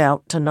turned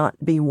out to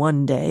not be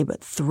 1 day,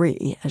 but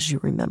 3, as you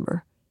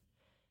remember,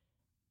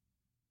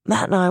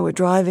 Matt and I were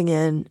driving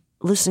in,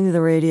 listening to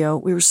the radio.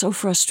 We were so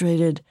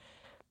frustrated,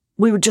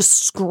 we would just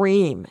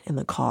scream in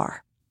the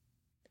car.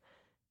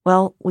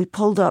 Well, we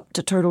pulled up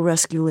to Turtle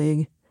Rescue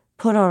League,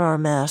 put on our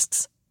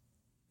masks,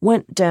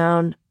 went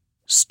down,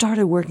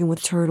 started working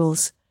with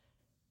turtles.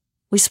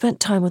 We spent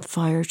time with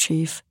Fire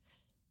Chief.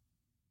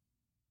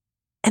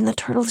 And the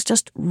turtles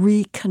just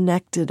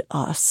reconnected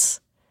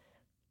us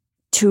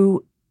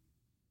to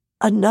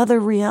another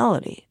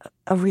reality,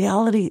 a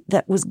reality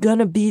that was going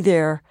to be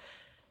there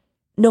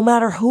no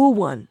matter who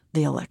won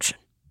the election.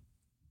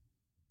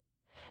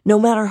 No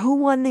matter who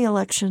won the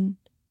election,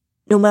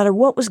 no matter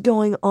what was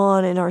going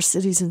on in our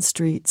cities and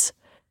streets,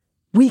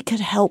 we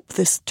could help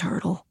this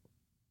turtle.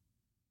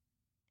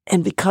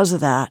 And because of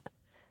that,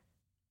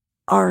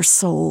 our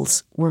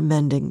souls were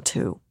mending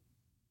too.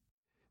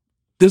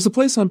 There's a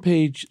place on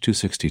page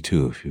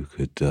 262, if you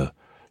could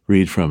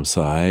read from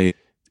Cy.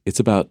 It's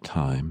about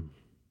time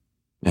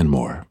and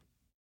more.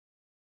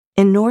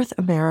 In North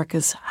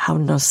America's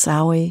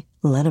Haudenosaunee,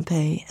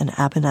 Lenape, and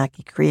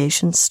Abenaki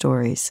creation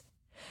stories,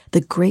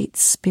 the Great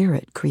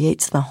Spirit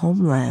creates the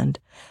homeland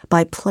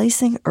by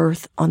placing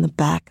Earth on the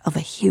back of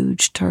a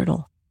huge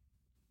turtle.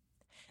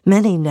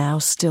 Many now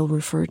still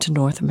refer to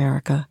North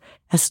America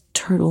as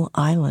Turtle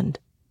Island.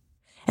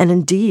 And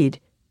indeed,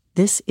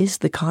 this is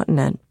the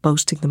continent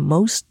boasting the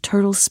most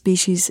turtle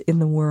species in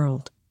the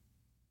world.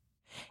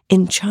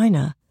 In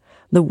China,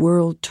 the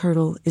world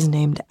turtle is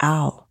named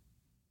Ao.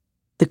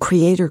 The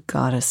creator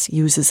goddess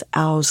uses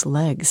Ao's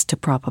legs to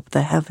prop up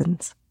the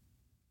heavens.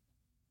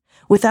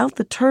 Without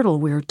the turtle,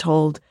 we are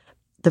told,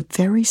 the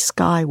very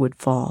sky would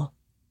fall.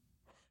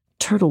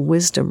 Turtle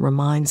wisdom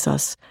reminds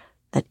us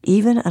that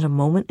even at a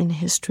moment in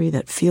history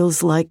that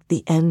feels like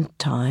the end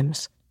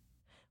times,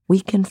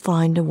 we can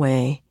find a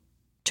way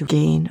to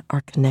gain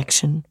our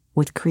connection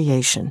with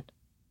creation.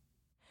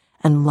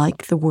 And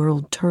like the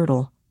world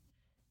turtle,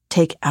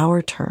 take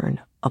our turn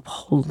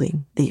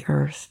upholding the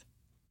earth.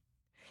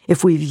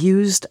 If we've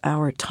used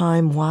our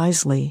time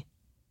wisely,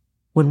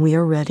 when we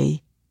are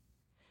ready,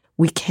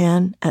 we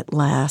can at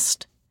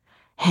last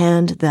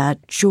hand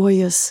that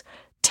joyous,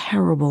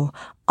 terrible,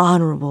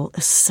 honorable,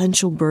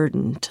 essential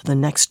burden to the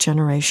next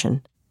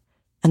generation,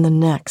 and the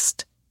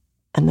next,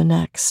 and the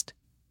next,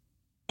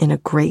 in a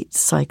great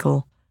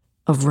cycle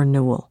of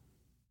renewal.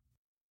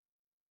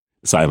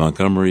 Cy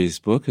Montgomery's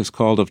book is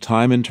called Of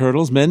Time and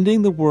Turtles,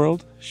 Mending the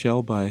World,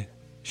 Shell by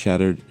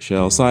Shattered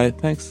Shell. Cy,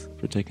 thanks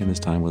for taking this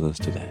time with us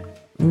today.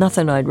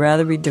 Nothing I'd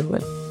rather be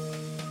doing.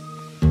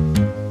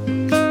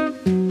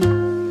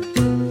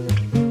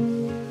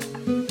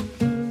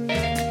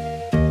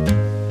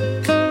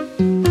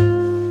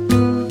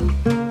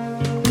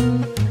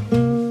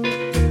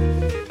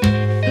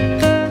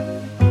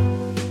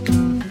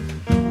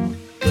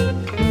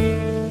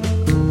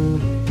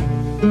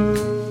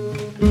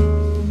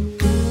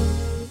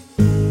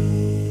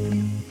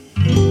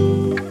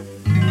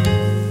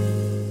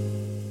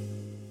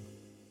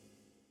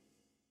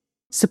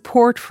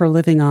 Support for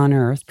Living on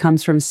Earth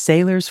comes from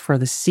Sailors for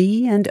the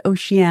Sea and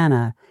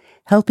Oceana,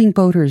 helping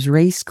boaters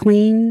race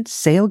clean,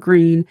 sail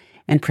green,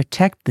 and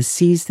protect the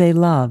seas they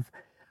love.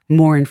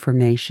 More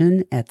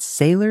information at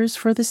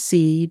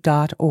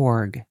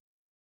sailorsforthesea.org.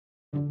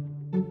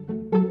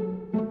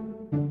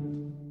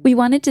 We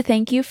wanted to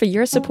thank you for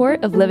your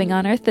support of Living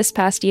on Earth this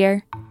past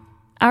year.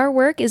 Our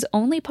work is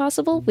only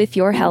possible with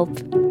your help.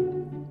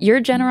 Your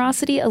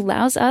generosity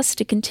allows us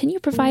to continue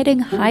providing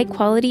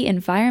high-quality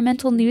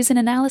environmental news and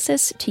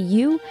analysis to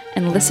you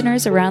and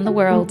listeners around the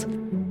world.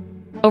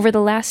 Over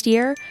the last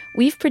year,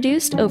 we've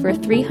produced over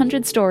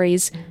 300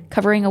 stories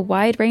covering a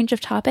wide range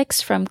of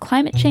topics from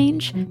climate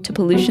change to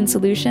pollution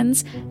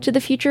solutions to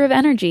the future of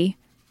energy.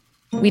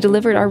 We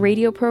delivered our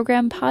radio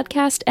program,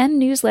 podcast, and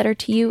newsletter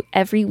to you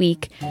every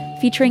week,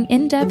 featuring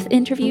in-depth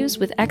interviews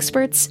with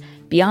experts,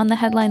 beyond the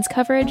headlines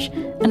coverage,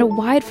 and a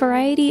wide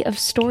variety of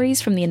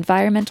stories from the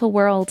environmental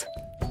world.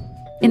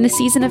 In the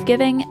season of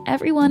giving,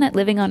 everyone at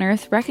Living on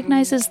Earth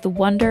recognizes the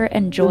wonder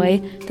and joy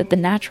that the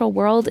natural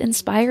world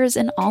inspires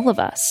in all of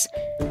us.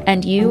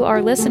 And you,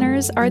 our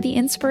listeners, are the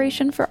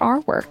inspiration for our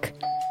work.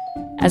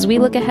 As we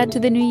look ahead to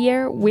the new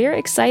year, we're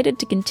excited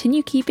to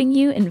continue keeping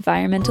you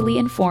environmentally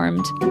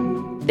informed.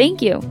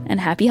 Thank you, and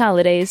happy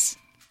holidays.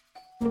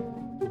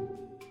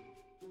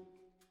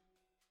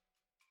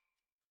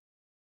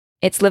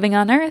 It's Living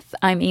on Earth.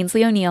 I'm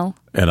Ainsley O'Neill.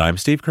 And I'm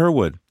Steve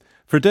Curwood.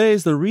 For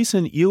days, the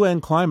recent UN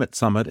Climate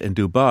Summit in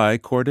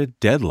Dubai courted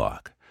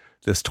deadlock.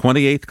 This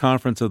 28th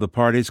conference of the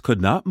parties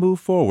could not move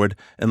forward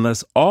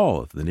unless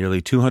all of the nearly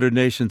 200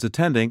 nations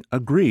attending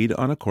agreed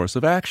on a course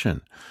of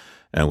action.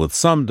 And with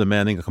some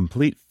demanding a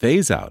complete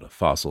phase-out of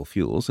fossil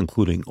fuels,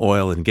 including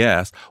oil and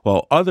gas,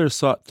 while others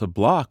sought to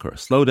block or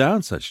slow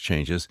down such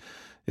changes,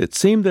 it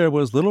seemed there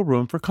was little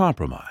room for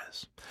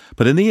compromise.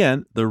 But in the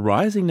end, the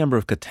rising number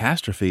of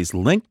catastrophes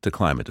linked to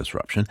climate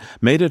disruption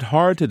made it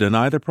hard to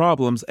deny the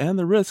problems and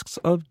the risks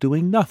of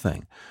doing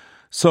nothing.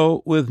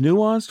 So, with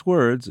nuanced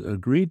words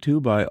agreed to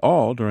by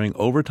all during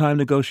overtime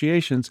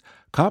negotiations,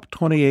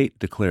 COP28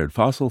 declared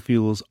fossil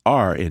fuels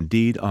are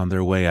indeed on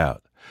their way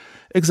out.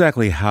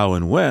 Exactly how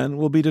and when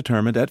will be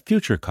determined at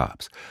future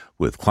COPs,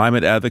 with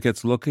climate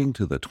advocates looking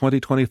to the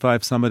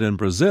 2025 summit in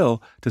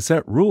Brazil to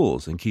set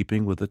rules in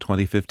keeping with the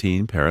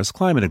 2015 Paris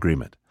Climate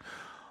Agreement.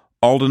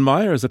 Alden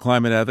Meyer is a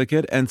climate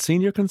advocate and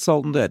senior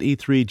consultant at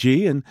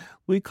E3G, and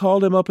we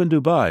called him up in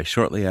Dubai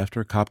shortly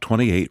after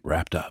COP28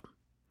 wrapped up.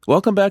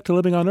 Welcome back to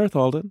Living on Earth,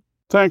 Alden.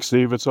 Thanks,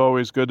 Steve. It's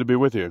always good to be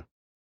with you.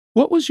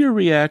 What was your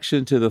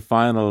reaction to the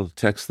final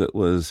text that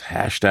was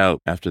hashed out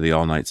after the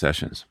all-night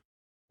sessions?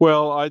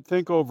 Well, I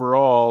think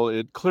overall,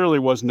 it clearly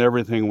wasn't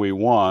everything we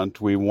want.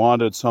 We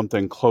wanted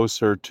something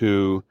closer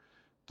to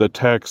the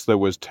text that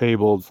was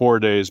tabled 4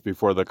 days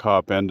before the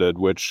COP ended,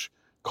 which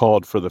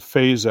called for the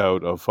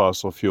phase-out of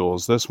fossil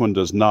fuels. This one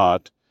does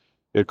not.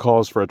 It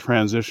calls for a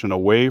transition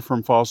away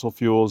from fossil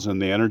fuels in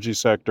the energy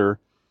sector.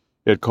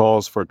 It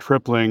calls for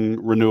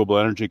tripling renewable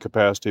energy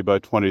capacity by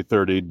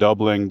 2030,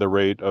 doubling the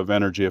rate of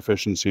energy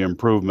efficiency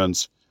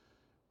improvements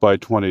by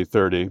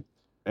 2030.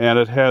 And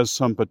it has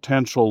some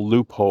potential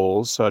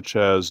loopholes, such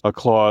as a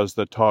clause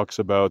that talks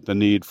about the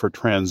need for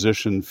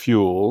transition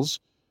fuels,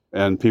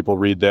 and people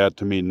read that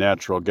to mean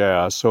natural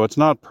gas. So it's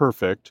not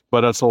perfect,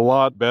 but it's a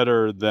lot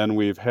better than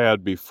we've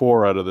had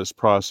before out of this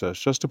process.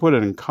 Just to put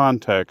it in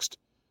context,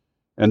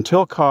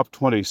 until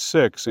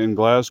COP26 in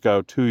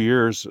Glasgow 2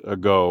 years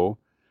ago,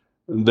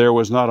 there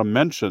was not a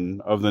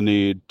mention of the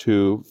need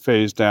to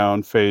phase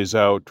down, phase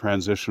out,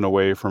 transition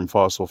away from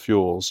fossil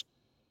fuels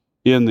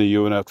in the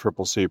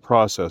UNFCCC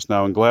process.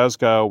 Now, in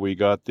Glasgow, we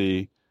got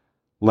the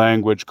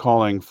language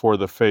calling for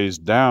the phase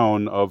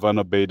down of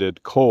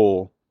unabated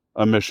coal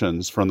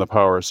emissions from the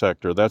power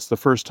sector. That's the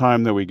first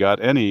time that we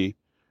got any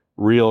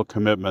real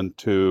commitment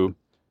to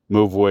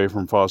move away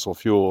from fossil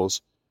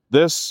fuels.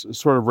 This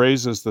sort of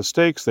raises the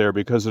stakes there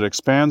because it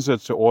expands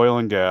it to oil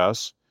and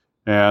gas,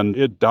 and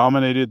it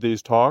dominated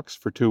these talks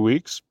for 2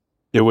 weeks.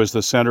 It was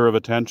the center of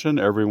attention.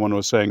 Everyone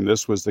was saying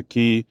this was the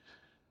key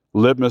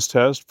litmus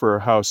test for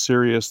how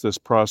serious this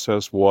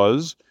process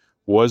was.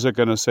 Was it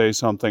going to say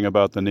something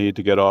about the need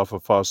to get off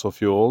of fossil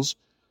fuels?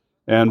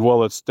 And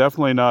while it's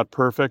definitely not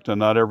perfect and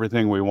not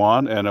everything we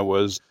want, and it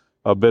was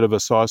a bit of a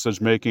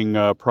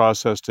sausage-making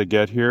process to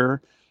get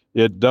here,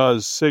 it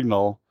does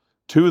signal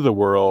to the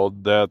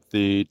world that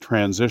the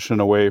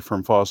transition away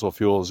from fossil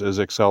fuels is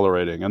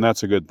accelerating, and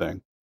that's a good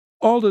thing.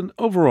 Alden,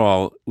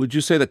 overall, would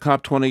you say that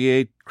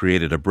COP28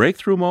 created a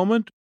breakthrough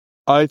moment?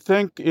 I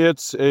think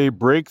it's a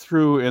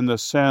breakthrough in the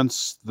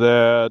sense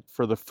that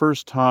for the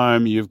first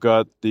time, you've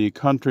got the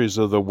countries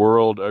of the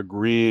world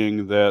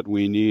agreeing that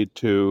we need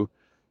to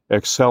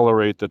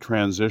accelerate the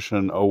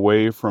transition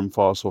away from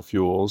fossil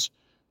fuels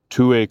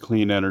to a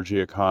clean energy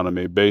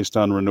economy based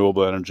on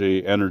renewable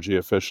energy, energy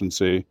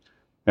efficiency,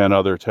 and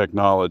other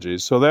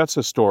technologies. So that's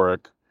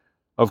historic.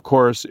 Of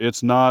course,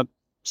 it's not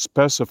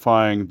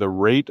specifying the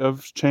rate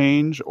of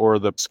change or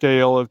the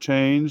scale of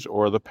change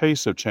or the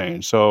pace of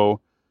change. So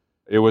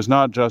it was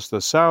not just the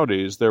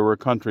Saudis. There were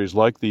countries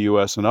like the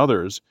U.S. and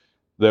others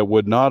that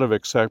would not have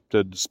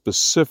accepted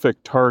specific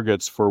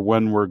targets for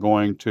when we're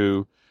going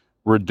to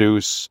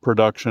reduce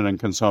production and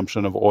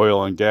consumption of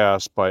oil and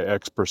gas by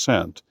X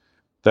percent.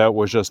 That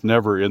was just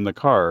never in the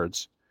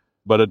cards.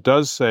 But it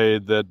does say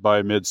that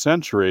by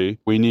mid-century,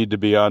 we need to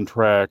be on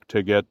track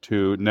to get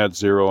to net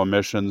zero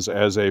emissions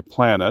as a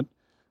planet.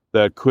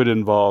 That could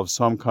involve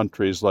some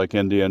countries like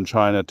India and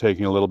China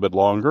taking a little bit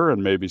longer,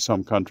 and maybe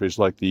some countries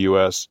like the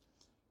U.S.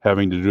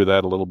 having to do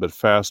that a little bit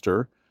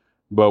faster.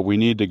 But we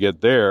need to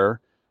get there.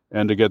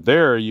 And to get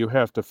there, you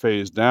have to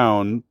phase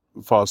down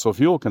fossil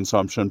fuel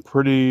consumption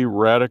pretty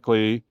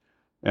radically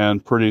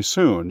and pretty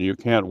soon. You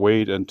can't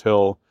wait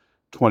until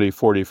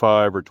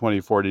 2045 or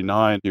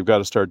 2049. You've got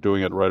to start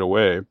doing it right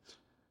away.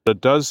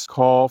 It does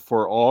call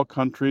for all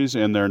countries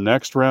in their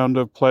next round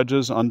of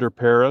pledges under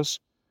Paris,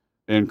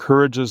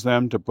 encourages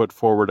them to put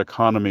forward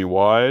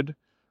economy-wide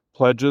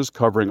pledges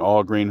covering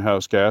all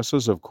greenhouse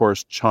gases. Of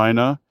course,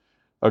 China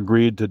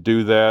agreed to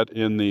do that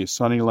in the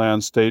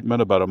Sunnyland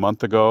statement about a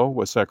month ago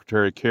with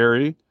Secretary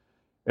Kerry.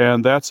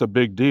 And that's a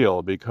big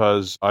deal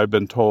because I've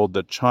been told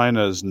that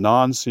China's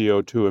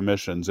non-CO2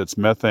 emissions, its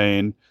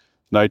methane,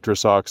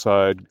 nitrous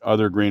oxide,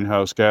 other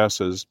greenhouse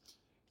gases,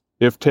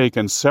 if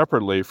taken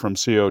separately from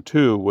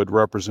CO2, would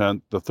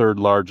represent the third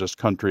largest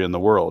country in the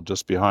world,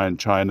 just behind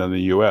China and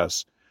the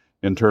U.S.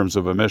 in terms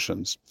of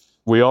emissions.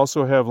 We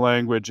also have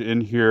language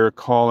in here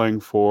calling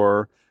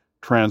for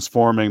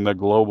transforming the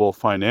global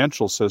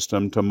financial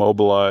system to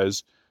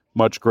mobilize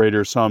much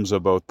greater sums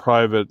of both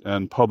private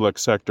and public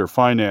sector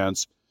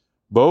finance,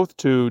 both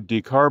to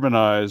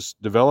decarbonize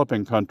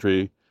developing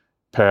country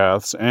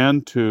paths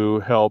and to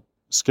help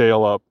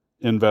scale up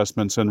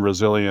investments in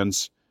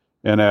resilience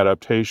and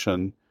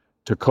adaptation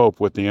to cope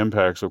with the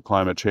impacts of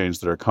climate change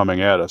that are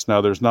coming at us.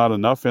 Now, there's not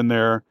enough in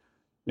there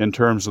in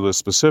terms of the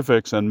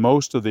specifics, and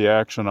most of the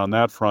action on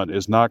that front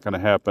is not going to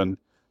happen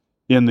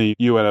in the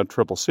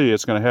UNFCCC.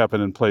 It's going to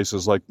happen in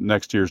places like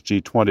next year's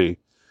G20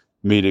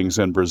 meetings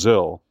in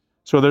Brazil.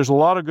 So there's a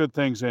lot of good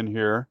things in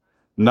here.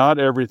 Not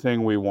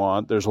everything we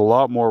want. There's a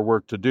lot more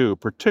work to do,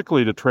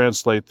 particularly to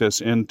translate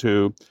this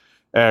into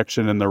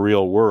action in the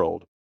real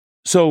world.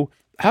 So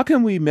how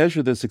can we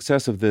measure the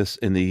success of this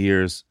in the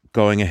years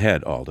going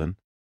ahead, Alden?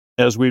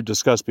 As we've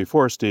discussed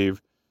before,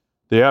 Steve,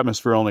 the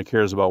atmosphere only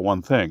cares about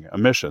one thing,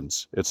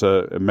 emissions. It's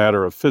a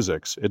matter of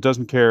physics. It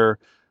doesn't care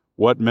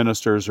what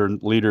ministers or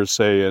leaders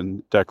say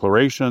in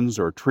declarations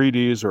or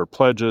treaties or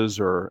pledges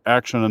or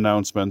action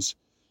announcements.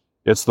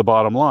 It's the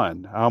bottom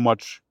line. How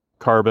much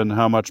carbon,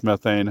 how much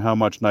methane, how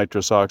much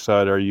nitrous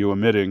oxide are you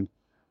emitting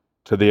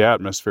to the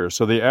atmosphere?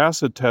 So the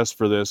acid test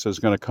for this is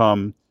going to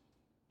come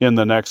in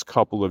the next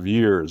couple of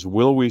years.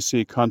 Will we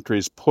see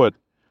countries put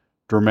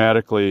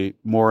dramatically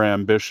more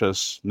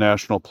ambitious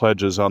national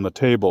pledges on the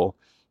table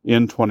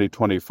in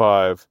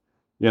 2025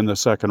 in the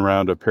second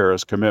round of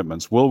Paris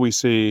commitments? Will we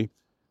see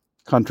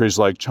countries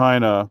like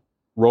China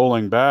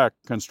rolling back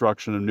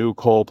construction of new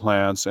coal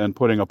plants and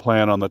putting a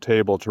plan on the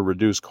table to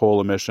reduce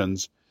coal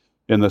emissions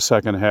in the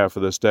second half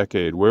of this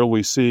decade? Will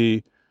we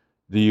see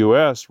the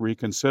U.S.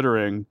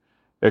 reconsidering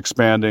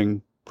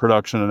expanding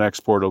production and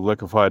export of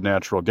liquefied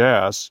natural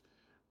gas,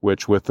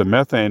 which with the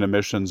methane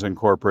emissions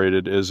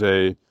incorporated is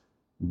a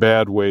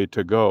bad way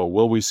to go?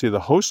 Will we see the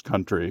host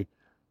country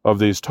of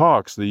these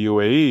talks, the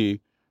UAE,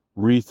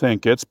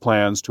 rethink its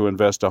plans to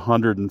invest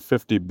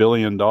 $150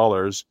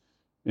 billion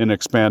in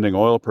expanding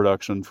oil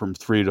production from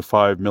 3 to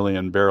 5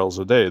 million barrels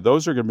a day?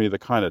 Those are going to be the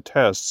kind of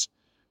tests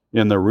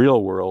in the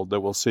real world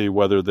that we'll see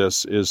whether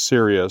this is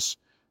serious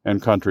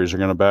and countries are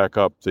going to back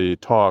up the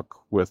talk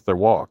with their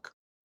walk.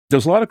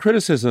 There's a lot of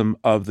criticism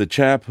of the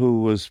chap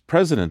who was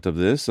president of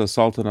this,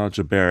 Sultan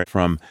al-Jaber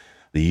from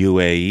the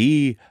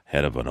UAE,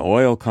 head of an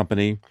oil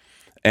company.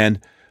 And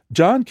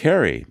John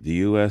Kerry, the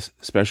U.S.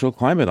 Special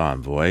Climate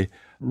Envoy,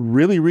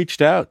 really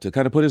reached out to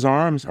kind of put his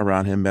arms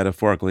around him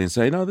metaphorically and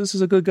say, no, this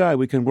is a good guy.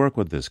 We can work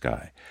with this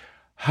guy.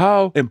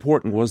 How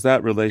important was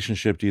that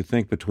relationship, do you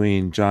think,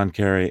 between John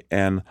Kerry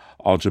and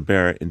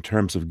al-Jaber in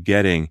terms of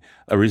getting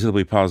a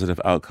reasonably positive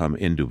outcome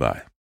in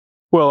Dubai?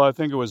 Well, I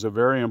think it was a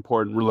very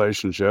important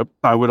relationship.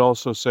 I would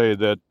also say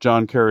that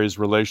John Kerry's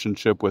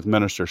relationship with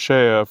Minister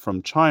Shea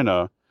from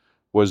China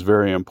was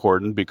very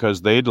important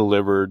because they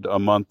delivered a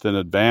month in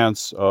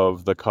advance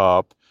of the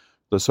COP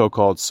the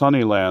so-called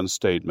Sunnyland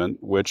Statement,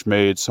 which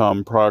made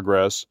some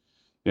progress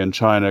in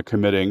China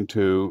committing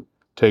to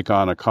take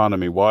on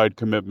economy-wide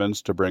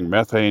commitments to bring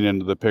methane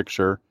into the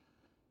picture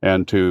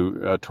and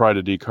to try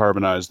to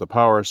decarbonize the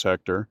power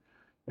sector.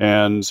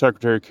 And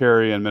Secretary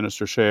Kerry and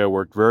Minister Shea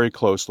worked very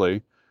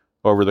closely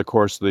over the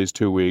course of these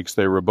 2 weeks.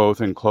 They were both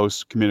in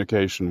close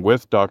communication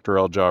with Dr.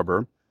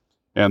 al-Jaber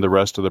and the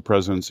rest of the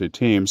presidency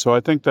team. So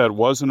I think that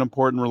was an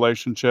important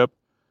relationship.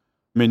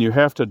 I mean, you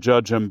have to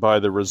judge him by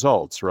the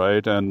results,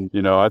 right? And,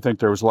 I think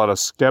there was a lot of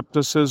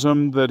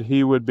skepticism that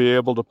he would be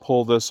able to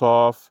pull this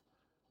off,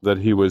 that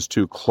he was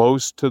too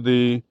close to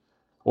the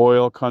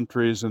oil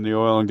countries and the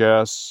oil and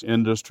gas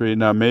industry.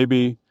 Now,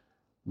 maybe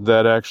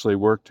that actually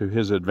worked to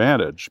his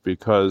advantage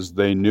because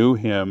they knew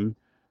him,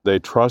 they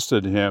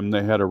trusted him,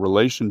 they had a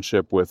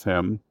relationship with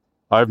him.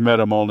 I've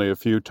met him only a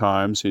few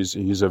times.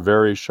 He's a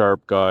very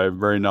sharp guy,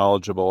 very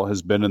knowledgeable,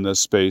 has been in this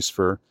space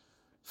for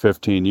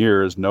 15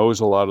 years, knows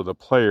a lot of the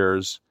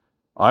players.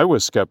 I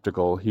was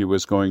skeptical he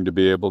was going to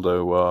be able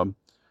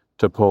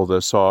to pull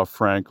this off,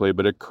 frankly,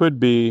 but it could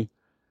be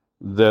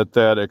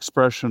that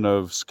expression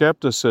of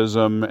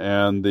skepticism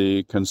and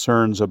the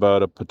concerns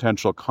about a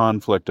potential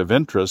conflict of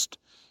interest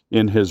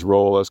in his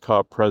role as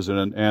COP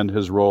president and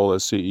his role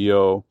as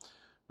CEO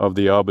of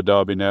the Abu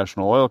Dhabi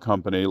National Oil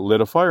Company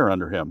lit a fire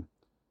under him.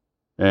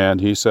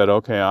 And he said,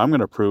 okay, I'm going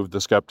to prove the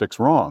skeptics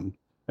wrong.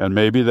 And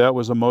maybe that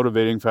was a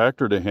motivating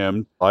factor to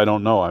him. I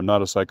don't know. I'm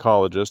not a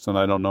psychologist, and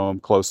I don't know him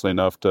closely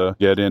enough to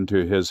get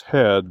into his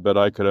head, but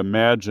I could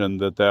imagine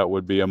that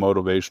would be a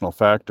motivational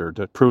factor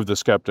to prove the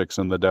skeptics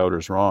and the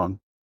doubters wrong.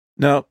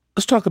 Now,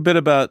 let's talk a bit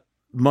about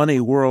money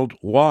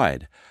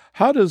worldwide.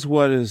 How does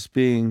what is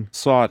being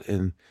sought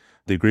in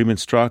the agreement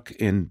struck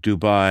in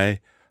Dubai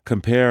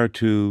compare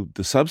to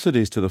the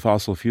subsidies to the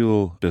fossil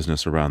fuel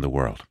business around the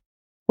world?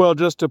 Well,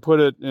 just to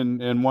put it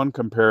in one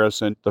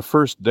comparison, the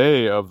first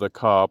day of the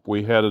COP,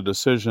 we had a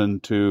decision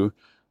to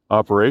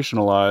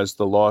operationalize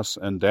the loss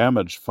and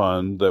damage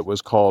fund that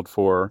was called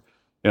for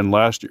in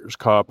last year's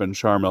COP in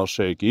Sharm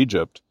el-Sheikh,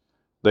 Egypt.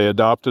 They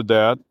adopted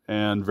that,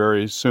 and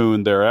very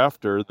soon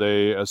thereafter,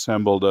 they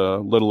assembled a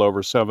little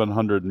over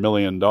 $700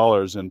 million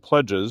in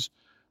pledges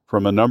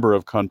from a number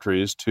of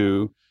countries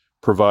to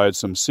provide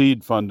some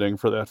seed funding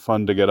for that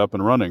fund to get up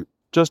and running.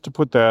 Just to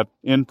put that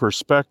in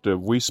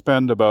perspective, we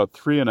spend about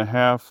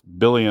 $3.5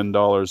 billion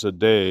a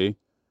day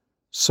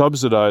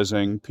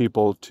subsidizing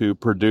people to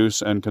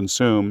produce and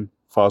consume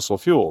fossil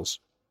fuels,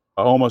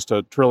 almost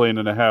 $1.5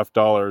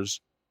 trillion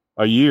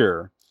a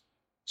year.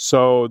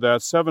 So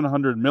that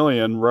 700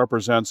 million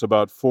represents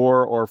about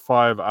 4 or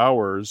 5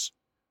 hours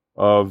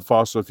of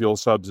fossil fuel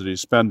subsidy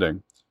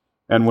spending.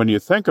 And when you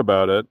think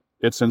about it,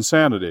 it's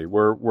insanity.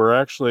 We're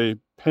actually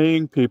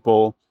paying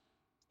people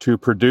to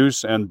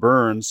produce and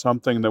burn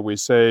something that we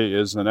say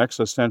is an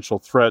existential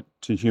threat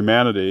to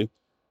humanity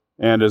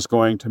and is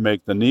going to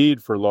make the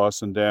need for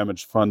loss and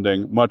damage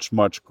funding much,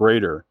 much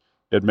greater.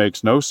 It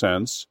makes no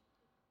sense.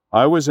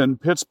 I was in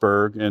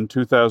Pittsburgh in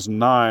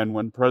 2009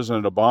 when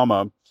President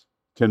Obama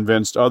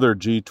convinced other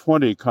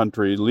G20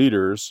 country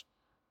leaders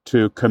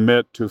to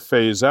commit to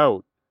phase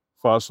out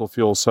fossil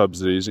fuel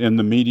subsidies in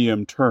the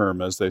medium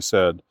term, as they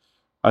said.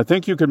 I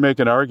think you could make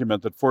an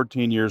argument that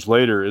 14 years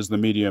later is the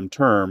medium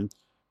term,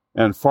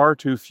 and far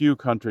too few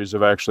countries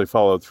have actually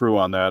followed through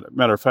on that.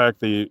 Matter of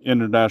fact, the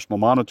International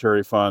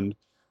Monetary Fund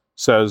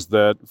says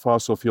that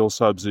fossil fuel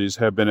subsidies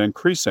have been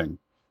increasing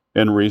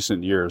in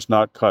recent years,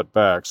 not cut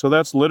back. So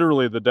that's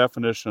literally the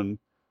definition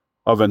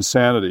of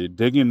insanity,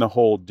 digging the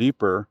hole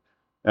deeper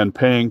and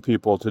paying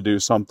people to do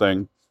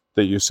something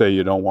that you say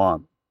you don't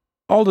want.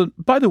 Alden,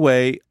 by the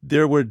way,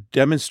 there were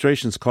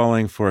demonstrations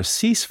calling for a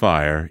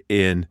ceasefire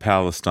in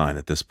Palestine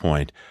at this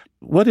point.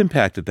 What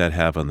impact did that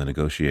have on the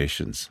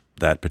negotiations,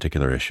 that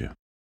particular issue?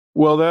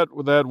 Well, that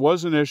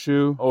was an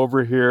issue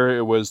over here.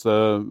 It was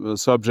the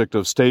subject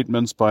of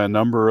statements by a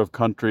number of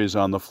countries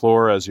on the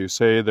floor. As you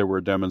say, there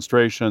were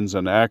demonstrations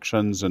and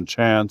actions and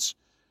chants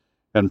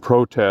and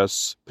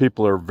protests.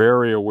 People are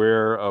very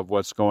aware of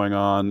what's going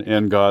on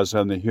in Gaza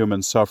and the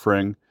human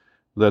suffering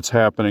that's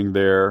happening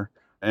there.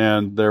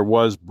 And there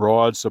was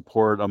broad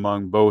support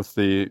among both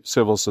the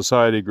civil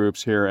society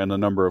groups here and a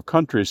number of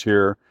countries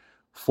here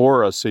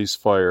for a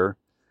ceasefire.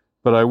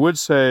 But I would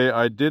say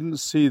I didn't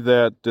see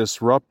that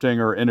disrupting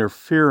or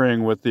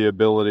interfering with the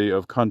ability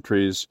of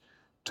countries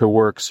to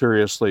work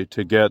seriously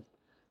to get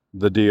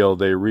the deal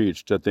they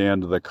reached at the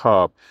end of the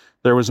COP.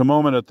 There was a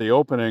moment at the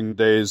opening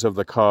days of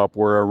the COP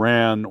where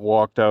Iran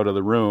walked out of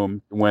the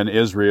room when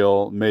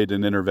Israel made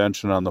an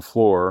intervention on the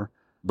floor,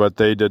 but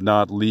they did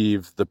not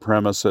leave the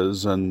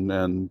premises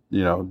and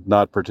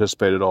not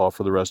participate at all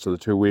for the rest of the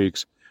 2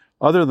 weeks.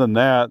 Other than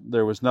that,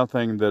 there was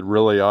nothing that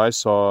really I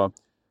saw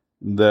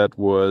that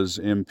was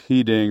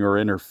impeding or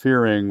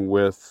interfering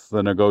with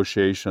the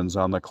negotiations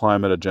on the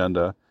climate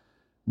agenda.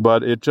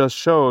 But it just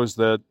shows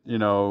that,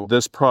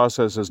 this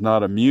process is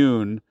not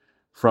immune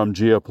from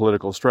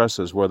geopolitical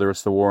stresses, whether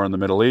it's the war in the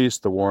Middle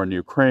East, the war in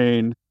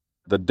Ukraine,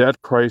 the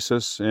debt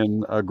crisis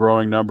in a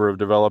growing number of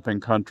developing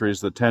countries,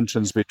 the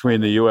tensions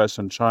between the U.S.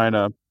 and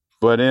China.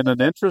 But in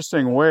an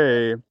interesting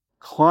way,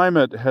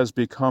 climate has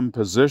become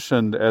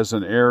positioned as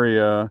an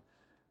area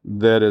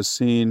that is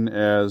seen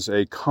as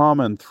a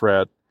common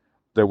threat,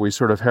 that we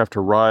sort of have to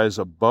rise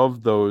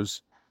above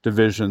those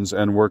divisions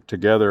and work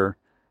together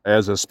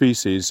as a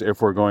species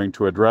if we're going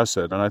to address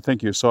it. And I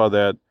think you saw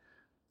that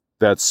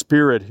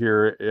spirit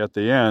here at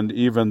the end,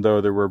 even though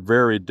there were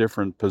very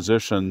different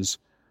positions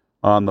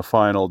on the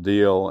final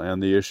deal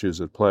and the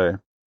issues at play.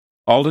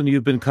 Alden,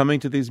 you've been coming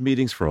to these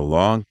meetings for a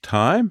long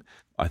time.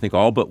 I think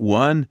all but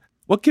one.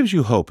 What gives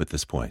you hope at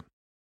this point?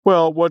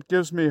 Well, what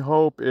gives me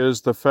hope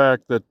is the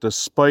fact that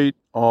despite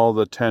all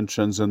the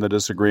tensions and the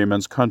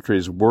disagreements,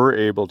 countries were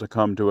able to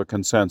come to a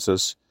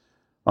consensus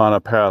on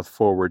a path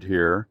forward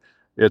here.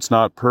 It's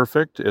not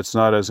perfect. It's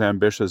not as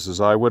ambitious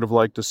as I would have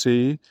liked to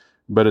see,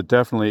 but it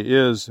definitely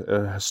is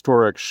a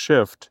historic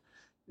shift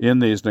in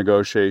these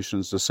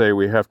negotiations to say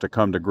we have to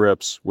come to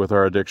grips with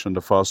our addiction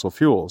to fossil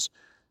fuels.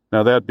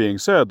 Now, that being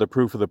said, the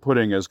proof of the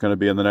pudding is going to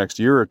be in the next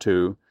year or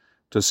two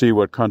to see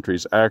what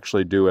countries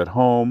actually do at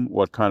home,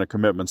 what kind of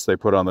commitments they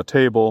put on the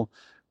table,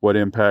 what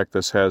impact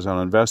this has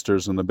on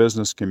investors and the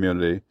business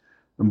community.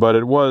 But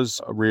it was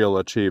a real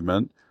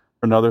achievement.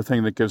 Another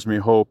thing that gives me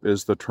hope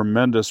is the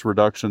tremendous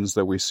reductions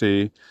that we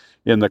see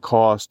in the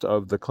cost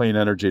of the clean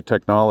energy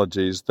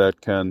technologies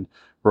that can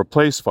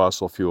replace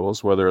fossil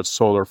fuels, whether it's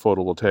solar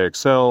photovoltaic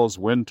cells,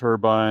 wind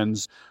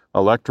turbines,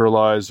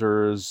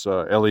 electrolyzers,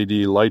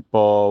 LED light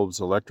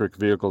bulbs, electric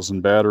vehicles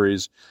and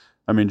batteries.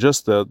 I mean,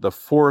 just the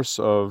force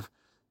of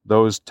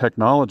those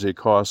technology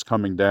costs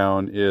coming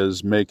down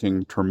is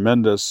making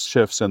tremendous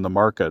shifts in the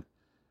market.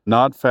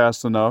 Not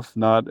fast enough,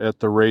 not at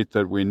the rate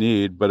that we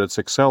need, but it's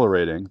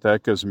accelerating.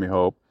 That gives me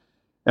hope.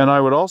 And I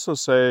would also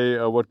say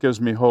what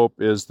gives me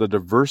hope is the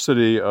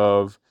diversity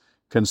of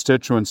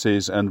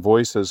constituencies and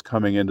voices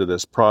coming into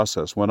this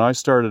process. When I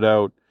started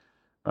out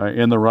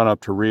in the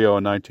run-up to Rio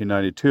in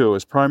 1992, it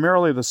was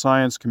primarily the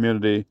science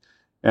community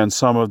and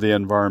some of the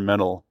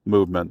environmental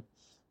movement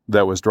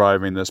that was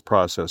driving this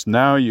process.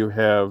 Now you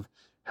have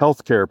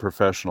healthcare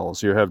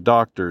professionals, you have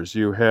doctors,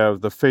 you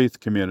have the faith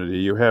community,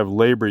 you have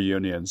labor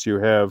unions, you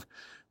have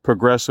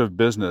progressive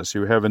business,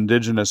 you have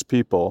indigenous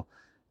people,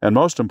 and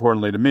most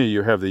importantly to me,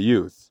 you have the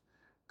youth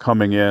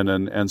coming in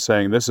and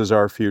saying, this is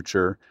our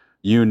future,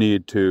 you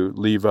need to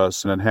leave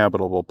us an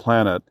inhabitable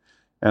planet.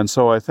 And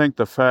so I think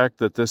the fact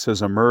that this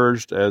has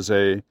emerged as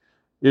a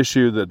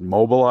issue that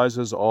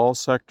mobilizes all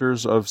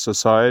sectors of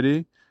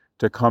society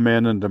to come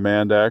in and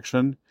demand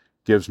action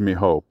gives me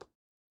hope.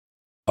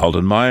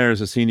 Alden Meyer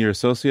is a senior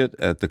associate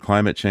at the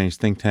climate change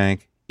think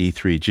tank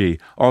E3G.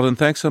 Alden,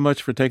 thanks so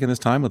much for taking this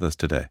time with us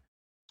today.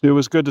 It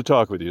was good to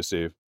talk with you,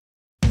 Steve.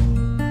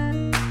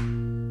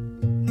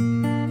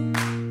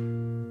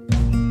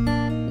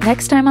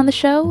 Next time on the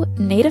show,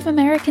 Native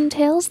American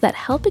tales that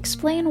help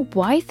explain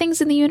why things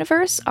in the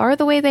universe are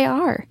the way they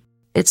are.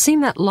 It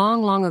seemed that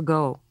long, long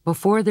ago,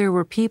 before there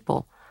were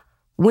people,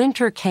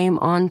 winter came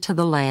onto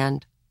the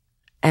land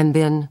and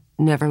then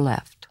never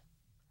left.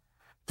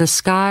 The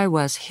sky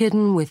was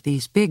hidden with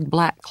these big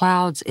black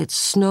clouds. It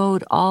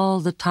snowed all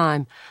the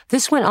time.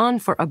 This went on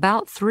for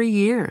about 3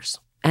 years,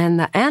 and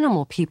the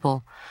animal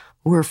people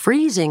were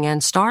freezing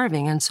and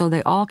starving, and so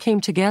they all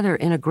came together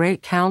in a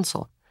great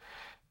council.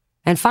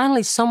 And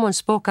finally, someone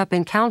spoke up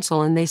in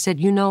council, and they said,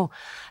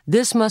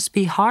 this must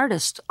be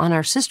hardest on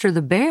our sister,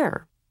 the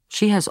bear.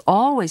 She has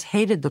always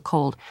hated the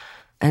cold.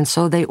 And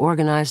so they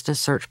organized a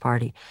search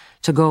party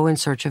to go in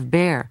search of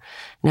Bear.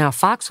 Now,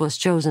 Fox was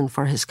chosen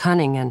for his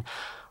cunning, and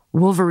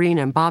Wolverine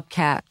and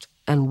Bobcat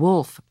and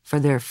Wolf for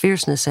their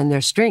fierceness and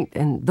their strength.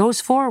 And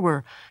those 4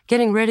 were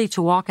getting ready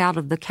to walk out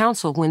of the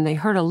council when they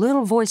heard a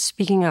little voice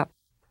speaking up.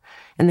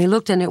 And they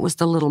looked, and it was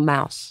the little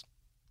mouse.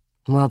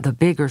 Well, the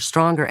bigger,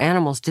 stronger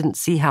animals didn't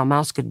see how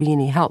Mouse could be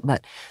any help,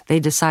 but they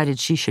decided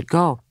she should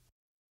go.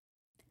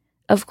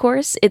 Of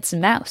course, it's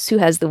Mouse who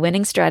has the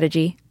winning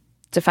strategy.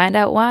 To find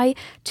out why,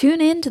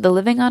 tune in to the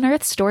Living on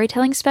Earth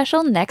storytelling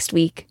special next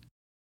week.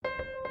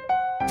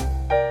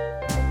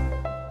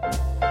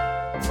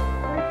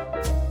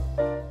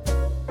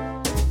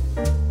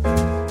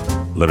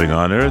 Living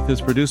on Earth is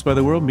produced by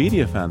the World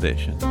Media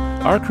Foundation.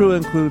 Our crew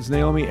includes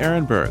Naomi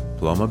Ehrenberg,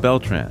 Paloma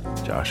Beltran,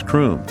 Josh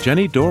Kroom,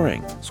 Jenny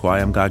Doring,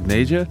 Swayam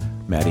Gagneja,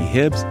 Maddie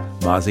Hibbs,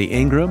 Mazi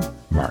Ingram,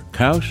 Mark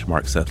Kausch,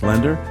 Mark Seth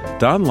Lender,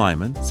 Don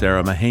Lyman,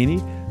 Sarah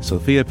Mahaney,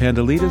 Sophia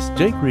Pandelides,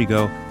 Jake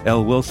Rigo,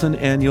 Elle Wilson,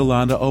 and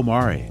Yolanda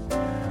Omari.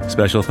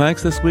 Special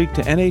thanks this week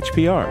to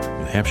NHPR,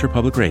 New Hampshire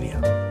Public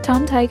Radio.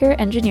 Tom Tiger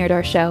engineered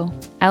our show.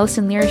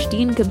 Allison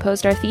Lirish-Dean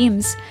composed our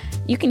themes.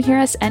 You can hear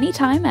us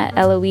anytime at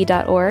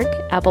LOE.org,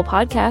 Apple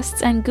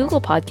Podcasts, and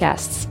Google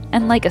Podcasts.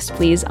 And like us,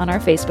 please, on our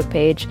Facebook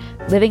page,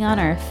 Living on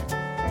Earth.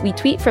 We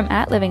tweet from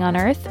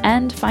 @LivingOnEarth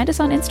and find us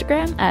on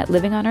Instagram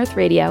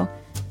 @LivingOnEarthRadio.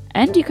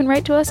 And you can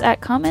write to us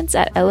at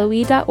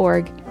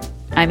comments@LOE.org.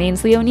 I'm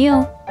Ainsley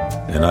O'Neill.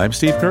 And I'm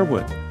Steve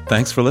Kerwood.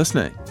 Thanks for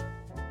listening.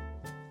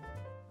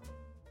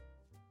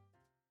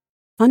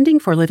 Funding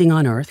for Living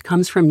on Earth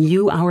comes from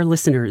you, our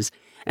listeners,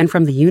 and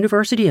from the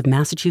University of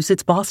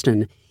Massachusetts,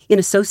 Boston, in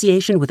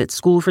association with its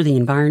School for the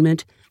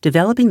Environment,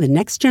 developing the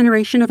next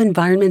generation of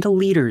environmental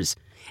leaders,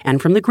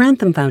 and from the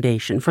Grantham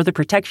Foundation for the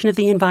Protection of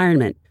the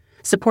Environment,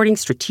 supporting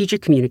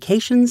strategic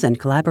communications and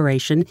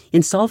collaboration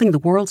in solving the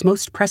world's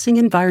most pressing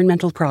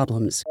environmental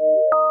problems.